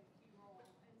that play a key role.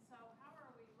 And so how are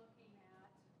we looking at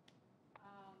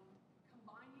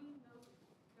combining those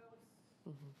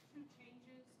two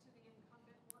changes to the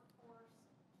incumbent workforce,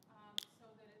 so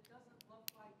that it doesn't look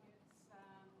like it's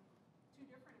two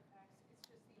different effects, it's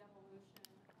just the evolution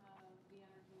of the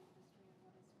energy industry and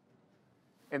what is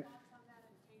created. Thoughts on that?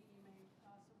 And Katie, you may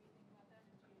also be thinking about that,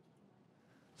 and GHG.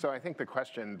 So I think the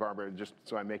question, Barbara, just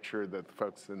so I make sure that the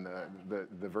folks in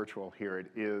the virtual hear it,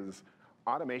 is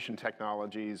automation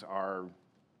technologies are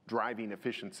driving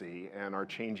efficiency and are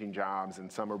changing jobs,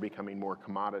 and some are becoming more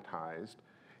commoditized.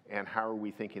 And how are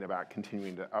we thinking about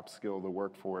continuing to upskill the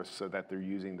workforce so that they're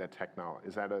using the technology?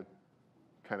 Is that a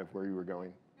kind of where you were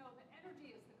going? No, the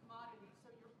energy is the commodity, so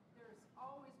there's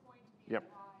always going to be a Yep.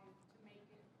 drive to make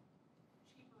it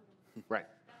cheaper to produce. Right.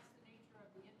 That's the nature of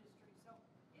the industry. So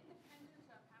independent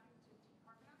of having to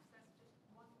decarbonize, that's just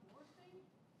one more thing.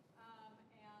 And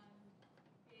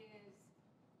is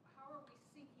how are we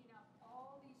syncing up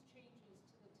all these changes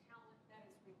to the talent that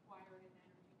is required in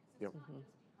energy? Because it's not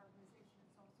just decarbonization,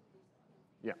 it's also these other things.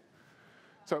 Yeah.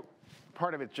 So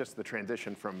part of it's just the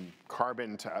transition from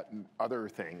carbon to other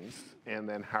things, and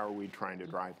then how are we trying to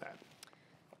drive that?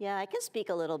 Yeah, I can speak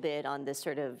a little bit on this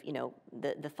sort of, you know,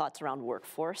 the thoughts around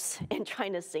workforce and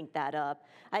trying to sync that up.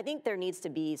 I think there needs to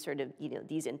be sort of, you know,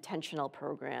 these intentional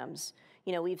programs.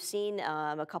 You know, we've seen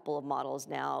a couple of models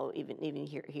now, even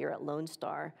here at Lone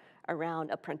Star,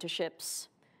 around apprenticeships,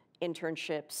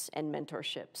 internships, and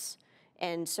mentorships.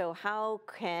 And so how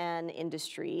can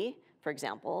industry, for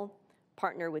example,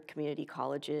 partner with community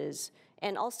colleges,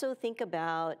 and also think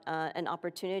about an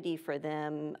opportunity for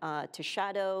them to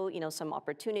shadow, you know, some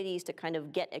opportunities to kind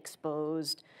of get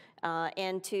exposed,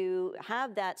 and to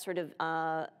have that sort of,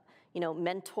 you know,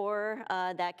 mentor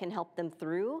that can help them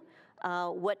through.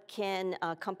 What can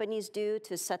companies do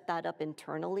to set that up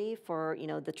internally for, you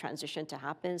know, the transition to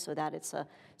happen, so that it's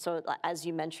so as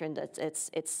you mentioned,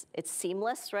 it's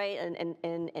seamless, right,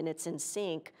 and it's in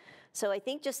sync. So I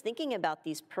think just thinking about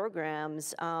these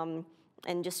programs,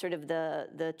 and just sort of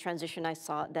the transition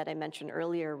that I mentioned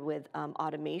earlier with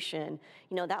automation,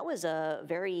 you know, that was a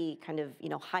very kind of, you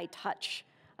know, high touch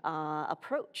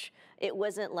approach. It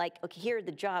wasn't like, okay, here are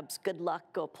the jobs, good luck,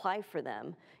 go apply for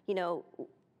them. You know,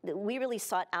 we really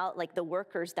sought out like the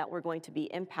workers that were going to be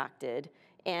impacted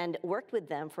and worked with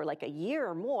them for like a year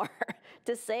or more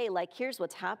to say, like, here's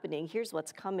what's happening, here's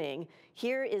what's coming,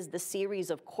 here is the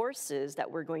series of courses that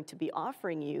we're going to be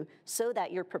offering you so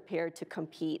that you're prepared to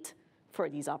compete for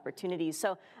these opportunities.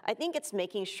 So I think it's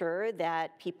making sure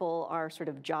that people are sort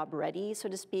of job ready, so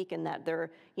to speak, and that they're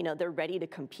ready to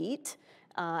compete.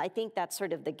 I think that's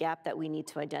sort of the gap that we need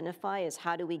to identify, is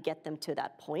how do we get them to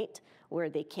that point where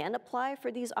they can apply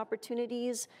for these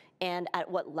opportunities, and at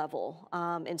what level.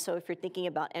 And so if you're thinking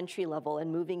about entry level and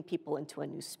moving people into a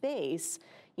new space,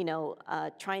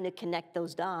 trying to connect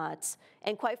those dots.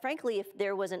 And quite frankly, if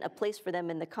there wasn't a place for them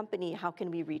in the company, how can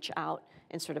we reach out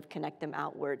and sort of connect them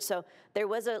outward? So there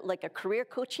was a career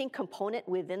coaching component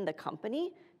within the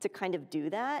company to kind of do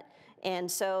that. And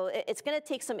so it's going to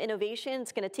take some innovation,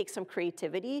 it's going to take some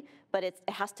creativity, but it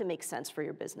has to make sense for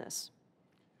your business.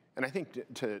 And I think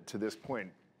to this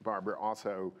point, Barbara,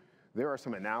 also, there are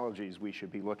some analogies we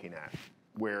should be looking at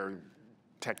where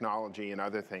technology and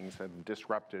other things have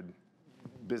disrupted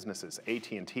businesses.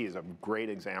 AT&T is a great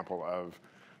example of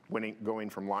going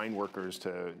from line workers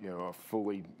to a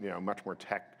fully, much more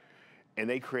tech. And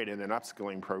they created an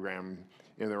upskilling program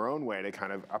in their own way to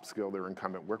kind of upskill their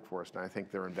incumbent workforce. And I think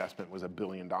their investment was $1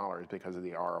 billion because of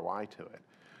the ROI to it.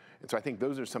 And so I think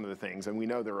those are some of the things. And we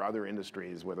know there are other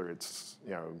industries, whether it's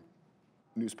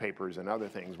newspapers and other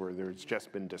things, where there's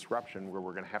just been disruption, where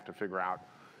we're going to have to figure out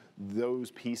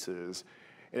those pieces.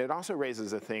 And it also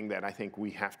raises a thing that I think we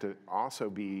have to also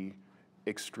be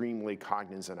extremely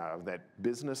cognizant of, that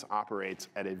business operates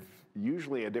at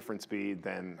usually a different speed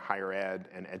than higher ed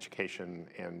and education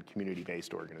and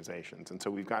community-based organizations. And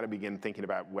so we've got to begin thinking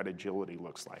about what agility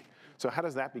looks like. So how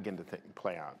does that begin to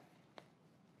play out?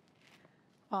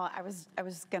 Well, I was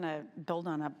going to build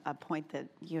on a point that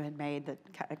you had made that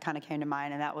kind of came to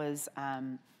mind, and that was,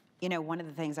 one of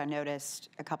the things I noticed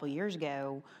a couple years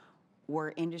ago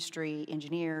were industry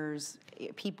engineers,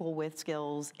 people with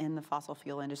skills in the fossil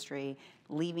fuel industry,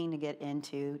 leaving to get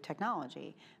into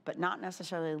technology, but not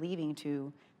necessarily leaving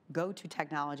to go to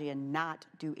technology and not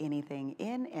do anything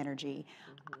in energy.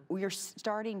 We are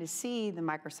starting to see the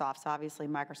Microsofts, obviously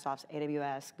Microsoft's,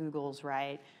 AWS, Google's,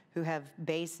 right, who have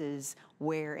bases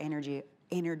where energy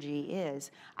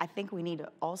is. I think we need to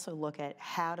also look at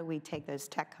how do we take those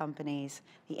tech companies,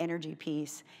 the energy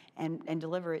piece, and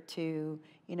deliver it to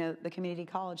the community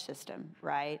college system,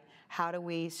 right? How do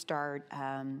we start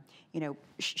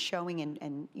showing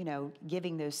and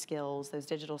giving those skills, those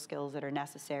digital skills that are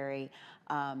necessary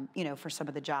for some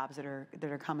of the jobs that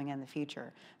are coming in the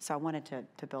future. So I wanted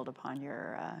to build upon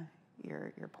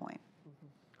your point.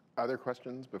 Other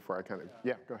questions before I kind of,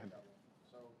 yeah, go ahead.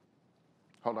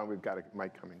 Hold on, we've got a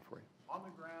mic coming for you. On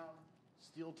the ground,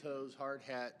 steel toes, hard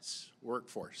hats,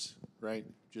 workforce, right?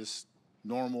 Just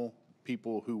normal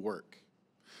people who work.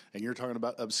 And you're talking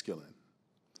about upskilling.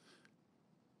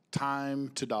 Time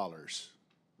to dollars.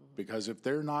 Because if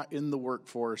they're not in the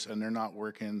workforce and they're not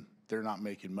working, they're not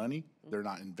making money, they're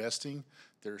not investing,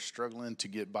 they're struggling to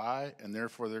get by, and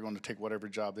therefore they're going to take whatever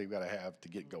job they've got to have to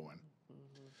get going.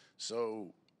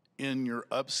 So in your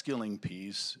upskilling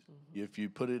piece, if you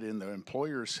put it in the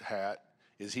employer's hat,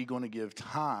 is he going to give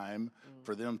time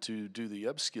for them to do the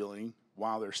upskilling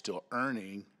while they're still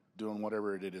earning, doing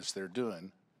whatever it is they're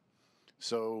doing?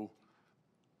 So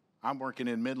I'm working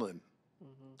in Midland.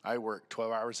 I work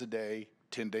 12 hours a day,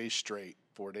 10 days straight,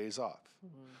 4 days off.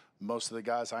 Most of the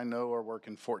guys I know are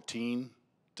working 14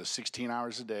 to 16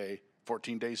 hours a day,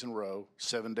 14 days in a row,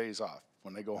 7 days off.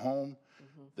 When they go home,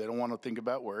 they don't want to think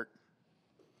about work.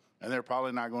 And they're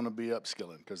probably not going to be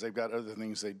upskilling because they've got other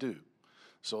things they do.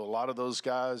 So a lot of those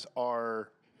guys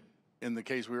are, in the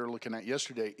case we were looking at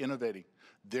yesterday, innovating.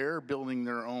 They're building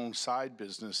their own side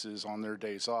businesses on their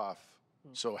days off.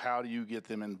 So how do you get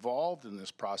them involved in this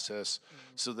process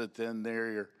so that then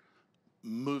they're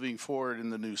moving forward in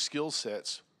the new skill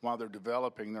sets while they're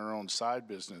developing their own side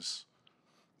business?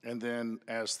 And then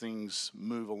as things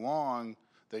move along,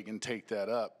 they can take that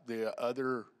up. The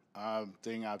other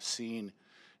thing I've seen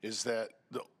is that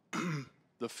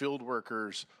the field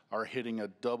workers are hitting a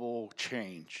double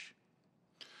change.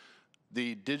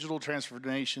 The digital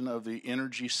transformation of the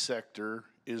energy sector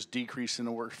is decreasing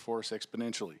the workforce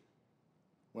exponentially.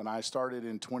 When I started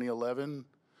in 2011,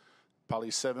 probably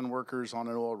 7 workers on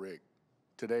an oil rig.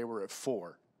 Today we're at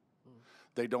 4.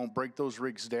 They don't break those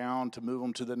rigs down to move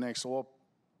them to the next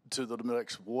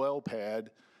well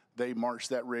pad. They march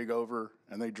that rig over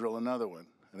and they drill another one.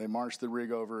 And they march the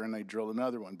rig over and they drill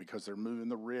another one because they're moving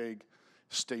the rig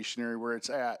stationary where it's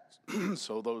at.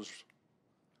 So those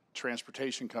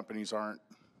transportation companies aren't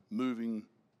moving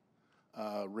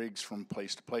rigs from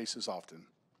place to place as often.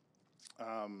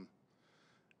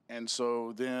 And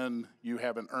so then you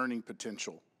have an earning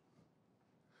potential.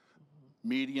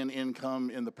 Median income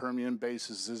in the Permian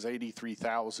Basin is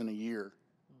 $83,000 a year.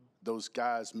 Those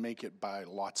guys make it by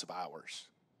lots of hours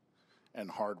and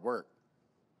hard work.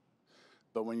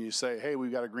 But when you say, hey,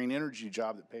 we've got a green energy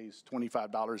job that pays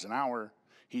 $25 an hour,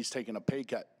 he's taking a pay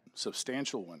cut,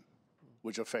 substantial one,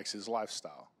 which affects his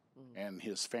lifestyle and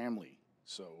his family.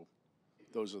 So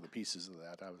those are the pieces of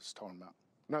that I was talking about.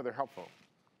 No, they're helpful.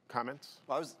 Comments?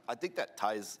 I think that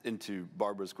ties into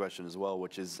Barbara's question as well,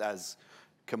 which is as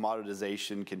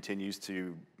commoditization continues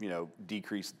to,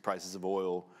 decrease prices of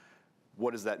oil,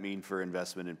 what does that mean for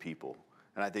investment in people?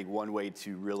 And I think one way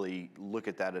to really look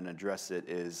at that and address it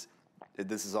is,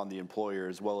 this is on the employer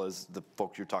as well as the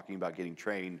folks you're talking about getting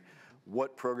trained.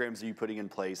 What programs are you putting in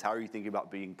place? How are you thinking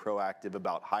about being proactive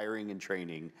about hiring and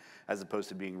training as opposed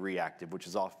to being reactive, which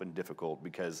is often difficult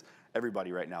because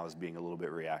everybody right now is being a little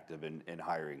bit reactive in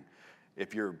hiring.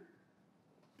 If you're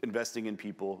investing in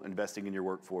people, investing in your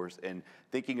workforce, and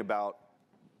thinking about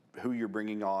who you're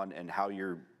bringing on and how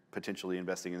you're potentially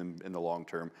investing in them in the long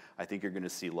term, I think you're going to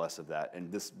see less of that.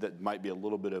 And that might be a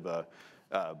little bit of a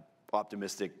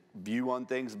optimistic view on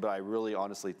things, but I really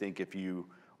honestly think if you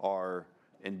are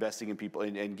investing in people,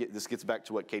 this gets back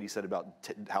to what Katie said about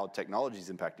how technology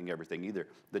is impacting everything. Either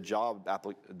the job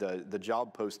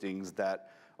postings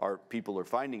that people are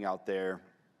finding out there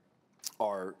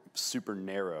are super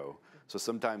narrow. So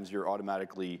sometimes you're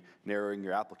automatically narrowing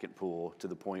your applicant pool to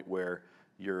the point where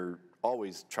you're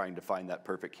always trying to find that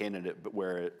perfect candidate, but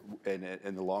where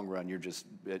in the long run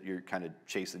you're kind of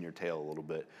chasing your tail a little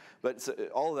bit. But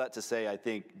all of that to say, I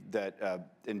think that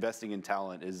investing in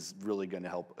talent is really going to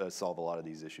help solve a lot of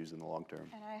these issues in the long term.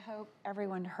 And I hope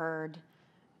everyone heard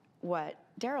what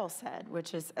Daryl said,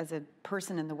 which is, as a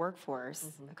person in the workforce,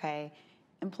 okay,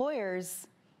 employers,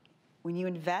 when you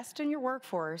invest in your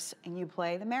workforce and you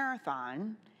play the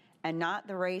marathon and not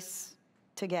the race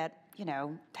to get,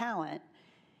 talent,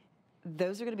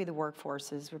 those are going to be the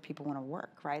workforces where people want to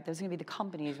work, right? Those are going to be the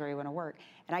companies where you want to work.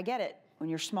 And I get it. When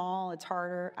you're small, it's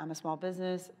harder. I'm a small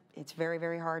business. It's very,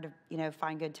 very hard to,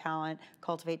 find good talent,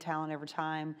 cultivate talent over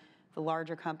time. The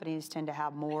larger companies tend to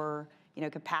have more,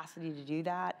 capacity to do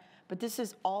that. But this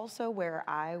is also where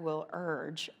I will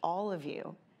urge all of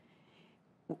you.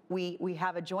 We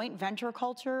have a joint venture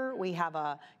culture. We have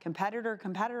a competitor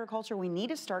culture. We need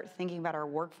to start thinking about our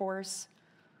workforce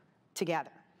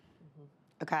together,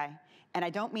 okay? And I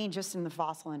don't mean just in the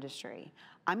fossil industry.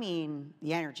 I mean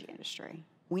the energy industry.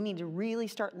 We need to really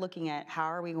start looking at how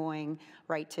are we going,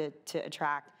 right, to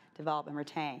attract, develop, and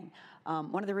retain.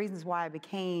 One of the reasons why I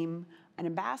became an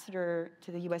ambassador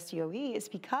to the US DOE is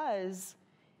because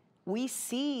we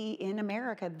see in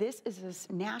America, this is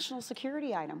a national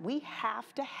security item. We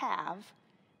have to have,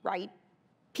 right,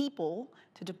 people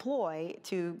to deploy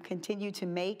to continue to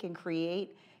make and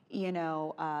create,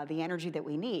 the energy that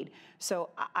we need. So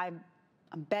I'm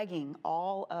begging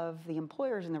all of the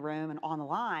employers in the room and on the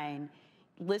line,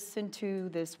 listen to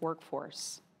this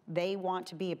workforce. They want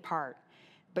to be a part,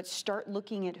 but start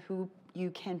looking at who you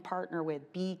can partner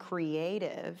with. Be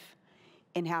creative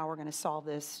in how we're going to solve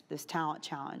this talent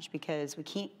challenge, because we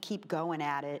can't keep going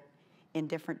at it in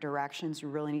different directions. We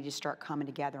really need to start coming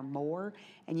together more.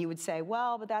 And you would say,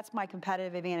 well, but that's my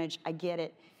competitive advantage. I get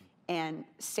it. And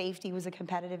safety was a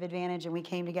competitive advantage, and we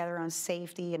came together on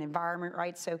safety and environment,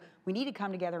 right? So we need to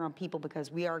come together on people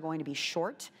because we are going to be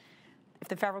short. If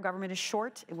the federal government is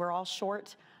short, and we're all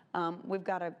short, we've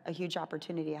got a huge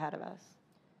opportunity ahead of us.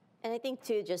 And I think,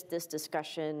 too, just this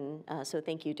discussion, so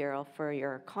thank you, Daryl, for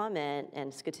your comment,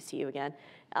 and it's good to see you again.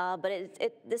 But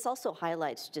this also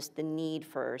highlights just the need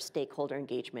for stakeholder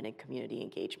engagement and community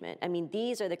engagement. I mean,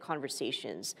 these are the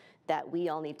conversations that we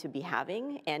all need to be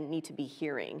having and need to be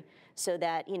hearing, so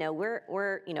that,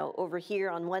 we're over here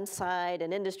on one side,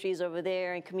 and industries over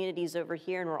there, and communities over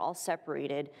here, and we're all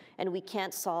separated, and we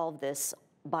can't solve this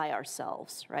by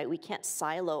ourselves, right? We can't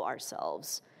silo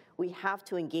ourselves. We have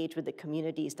to engage with the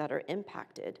communities that are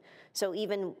impacted. So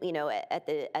even, at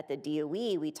the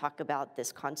DOE, we talk about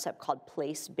this concept called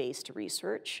place-based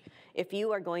research. If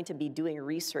you are going to be doing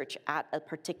research at a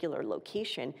particular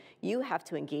location, you have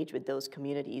to engage with those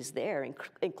communities there,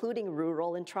 including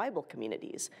rural and tribal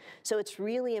communities. So it's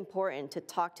really important to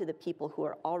talk to the people who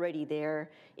are already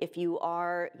there. If you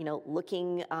are,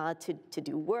 looking to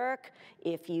do work,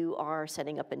 if you are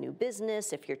setting up a new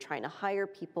business, if you're trying to hire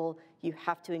people, you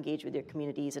have to engage with your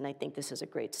communities, and I think this is a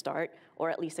great start, or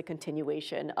at least a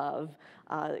continuation of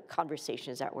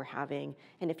conversations that we're having.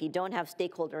 And if you don't have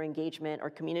stakeholder engagement or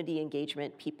community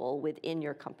engagement people within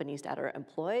your companies that are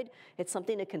employed, it's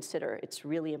something to consider. It's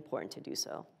really important to do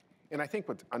so. And I think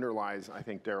what underlies,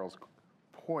 Daryl's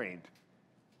point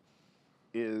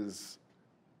is,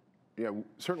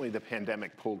 certainly the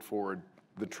pandemic pulled forward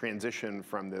the transition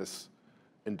from this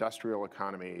industrial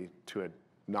economy to a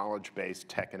knowledge-based,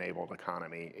 tech-enabled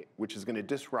economy, which is going to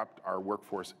disrupt our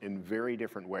workforce in very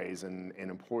different ways, and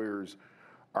employers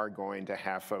are going to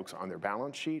have folks on their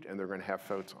balance sheet, and they're going to have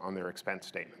folks on their expense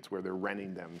statements where they're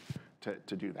renting them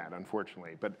to do that,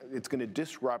 unfortunately. But it's going to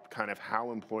disrupt kind of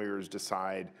how employers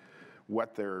decide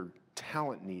what their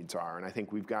talent needs are, and I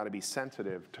think we've got to be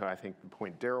sensitive to, I think, the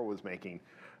point Daryl was making.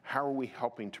 How are we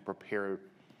helping to prepare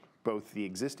both the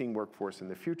existing workforce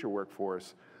and the future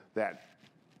workforce that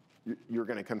you're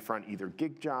going to confront either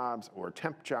gig jobs or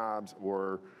temp jobs,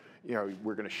 or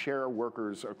we're going to share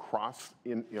workers across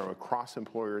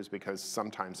employers, because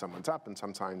sometimes someone's up and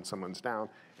sometimes someone's down,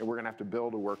 and we're going to have to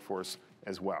build a workforce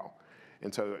as well.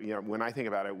 And so when I think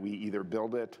about it, we either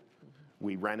build it,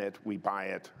 we rent it, we buy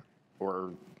it,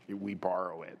 or we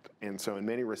borrow it. And so in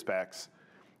many respects,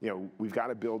 we've got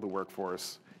to build the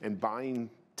workforce, and buying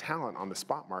talent on the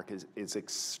spot market is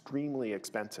extremely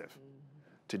expensive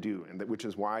to do, and which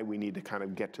is why we need to kind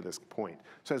of get to this point.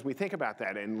 So as we think about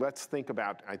that, and let's think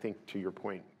about, I think to your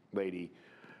point, Lady,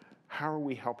 how are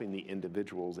we helping the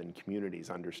individuals and communities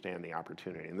understand the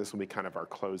opportunity? And this will be kind of our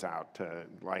closeout to,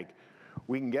 like,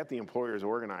 we can get the employers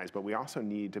organized, but we also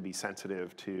need to be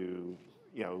sensitive to,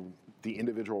 the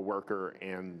individual worker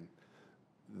and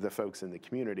the folks in the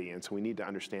community, and so we need to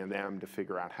understand them to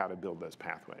figure out how to build those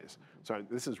pathways. So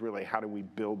this is really, how do we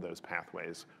build those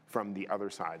pathways from the other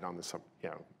side on the,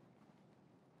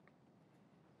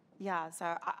 Yeah,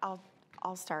 so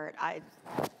I'll start.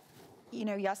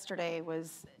 Yesterday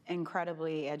was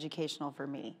incredibly educational for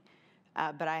me,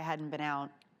 but I hadn't been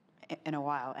out in a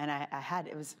while, and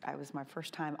it was my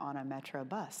first time on a metro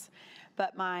bus.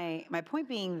 But my point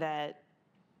being that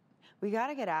we got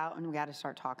to get out and we got to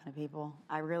start talking to people.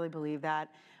 I really believe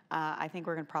that. I think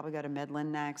we're going to probably go to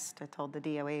Midland next. I told the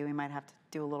DOE we might have to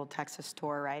do a little Texas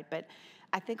tour, right? But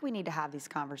I think we need to have these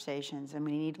conversations, and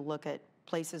we need to look at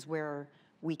places where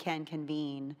we can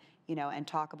convene, and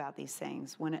talk about these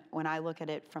things. When I look at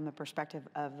it from the perspective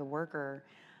of the worker,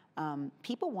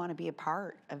 people want to be a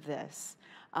part of this.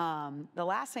 The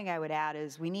last thing I would add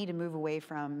is we need to move away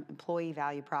from employee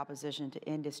value proposition to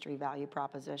industry value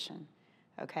proposition.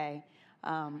 Okay,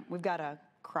 we've got a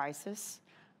crisis.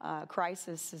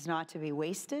 Crisis is not to be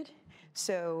wasted.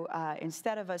 So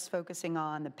instead of us focusing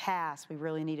on the past, we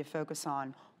really need to focus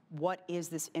on what is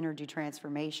this energy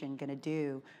transformation going to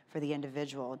do for the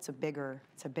individual. It's a bigger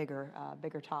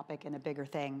topic and a bigger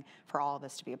thing for all of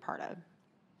us to be a part of.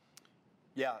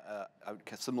 Yeah,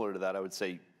 similar to that, I would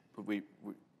say we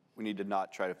need to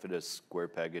not try to fit a square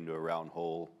peg into a round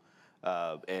hole.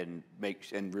 And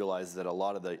realize that a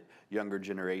lot of the younger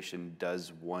generation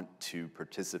does want to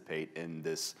participate in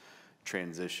this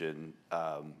transition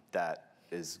that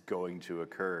is going to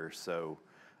occur. So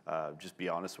just be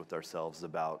honest with ourselves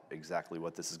about exactly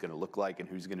what this is going to look like and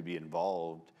who's going to be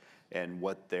involved and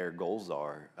what their goals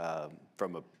are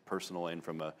from a personal and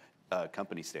from a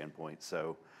company standpoint.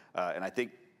 So, and I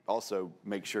think also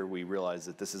make sure we realize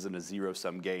that this isn't a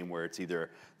zero-sum game where it's either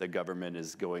the government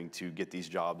is going to get these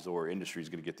jobs or industry is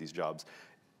going to get these jobs.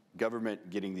 Government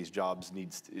getting these jobs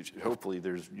needs to, hopefully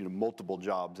there's multiple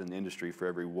jobs in the industry for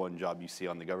every one job you see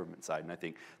on the government side, and I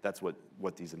think that's what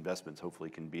these investments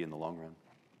hopefully can be in the long run.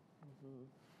 Mm-hmm.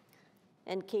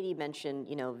 And Katie mentioned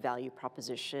value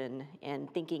proposition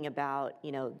and thinking about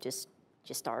just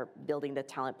our building the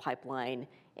talent pipeline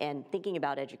and thinking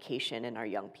about education in our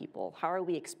young people. How are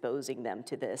we exposing them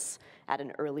to this at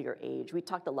an earlier age? We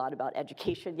talked a lot about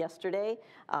education yesterday,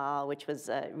 which was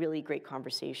a really great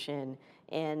conversation.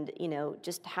 And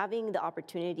just having the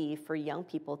opportunity for young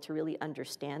people to really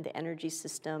understand the energy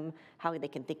system, how they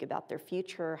can think about their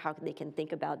future, how they can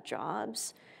think about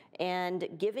jobs, and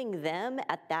giving them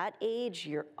at that age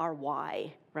our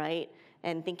why, right?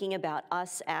 And thinking about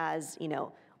us as,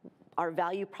 our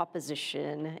value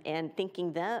proposition, and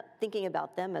thinking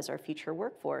about them as our future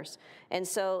workforce. And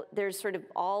so there's sort of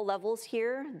all levels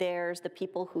here. There's the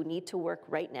people who need to work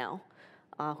right now,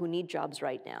 who need jobs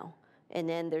right now. And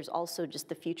then there's also just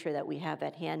the future that we have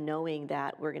at hand, knowing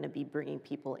that we're going to be bringing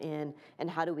people in, and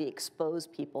how do we expose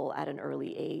people at an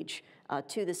early age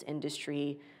to this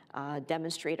industry,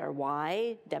 demonstrate our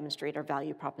why, demonstrate our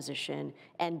value proposition,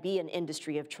 and be an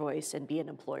industry of choice and be an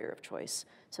employer of choice.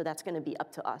 So that's going to be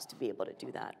up to us to be able to do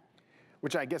that.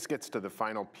 Which I guess gets to the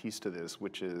final piece to this,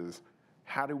 which is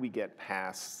how do we get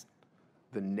past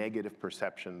the negative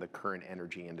perception the current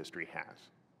energy industry has?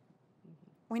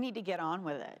 We need to get on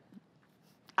with it.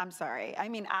 I'm sorry. I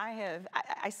mean,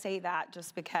 I say that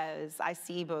just because I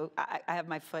see both. I have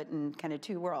my foot in kind of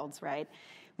two worlds, right?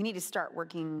 we need to start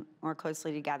working more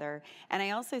closely together. And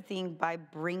I also think by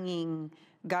bringing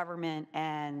government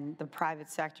and the private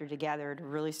sector together to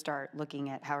really start looking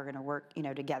at how we're going to work,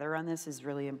 together on this is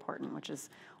really important, which is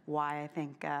why I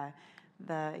think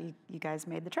you guys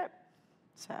made the trip.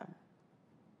 So.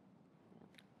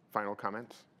 Final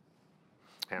comments?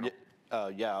 Panel.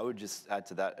 Yeah, I would just add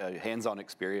to that, hands-on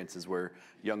experiences where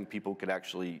young people could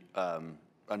actually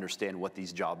understand what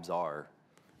these jobs are.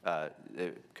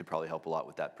 It could probably help a lot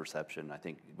with that perception. I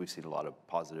think we've seen a lot of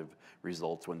positive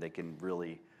results when they can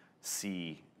really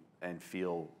see and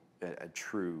feel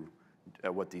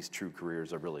what these true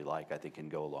careers are really like. I think can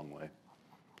go a long way.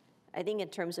 I think in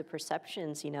terms of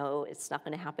perceptions, it's not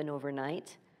going to happen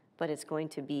overnight, but it's going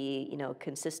to be,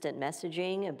 consistent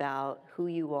messaging about who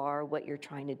you are, what you're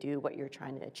trying to do, what you're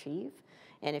trying to achieve.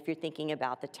 And if you're thinking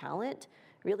about the talent,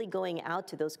 really going out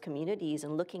to those communities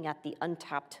and looking at the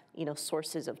untapped,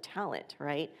 sources of talent,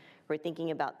 right? We're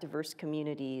thinking about diverse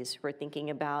communities. We're thinking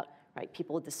about, right,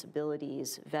 people with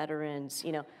disabilities, veterans,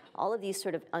 all of these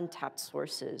sort of untapped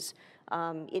sources.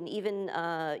 And even,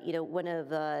 one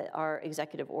of our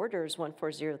executive orders,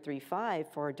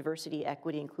 14035, for diversity,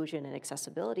 equity, inclusion, and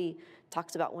accessibility,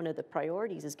 talks about one of the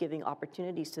priorities is giving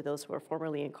opportunities to those who are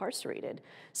formerly incarcerated.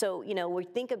 So, we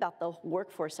think about the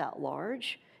workforce at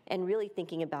large and really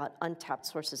thinking about untapped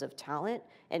sources of talent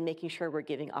and making sure we're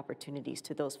giving opportunities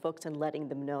to those folks and letting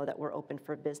them know that we're open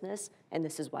for business and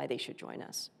this is why they should join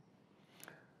us.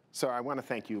 So I want to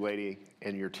thank you, Lady,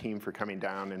 and your team for coming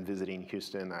down and visiting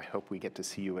Houston. I hope we get to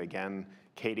see you again.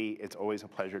 Katie, it's always a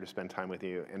pleasure to spend time with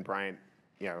you. And Bryant,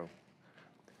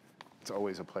 it's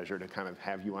always a pleasure to kind of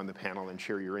have you on the panel and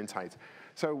share your insights.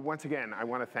 So once again, I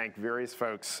want to thank various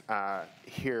folks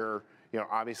here,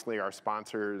 obviously our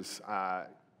sponsors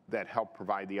that help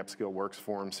provide the UpSkill Works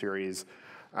Forum series.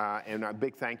 And a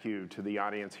big thank you to the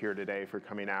audience here today for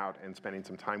coming out and spending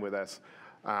some time with us.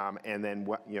 And then,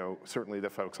 certainly the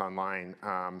folks online.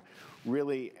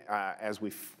 Really, as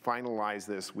we finalize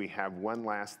this, we have one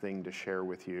last thing to share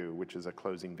with you, which is a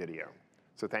closing video.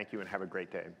 So thank you and have a great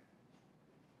day.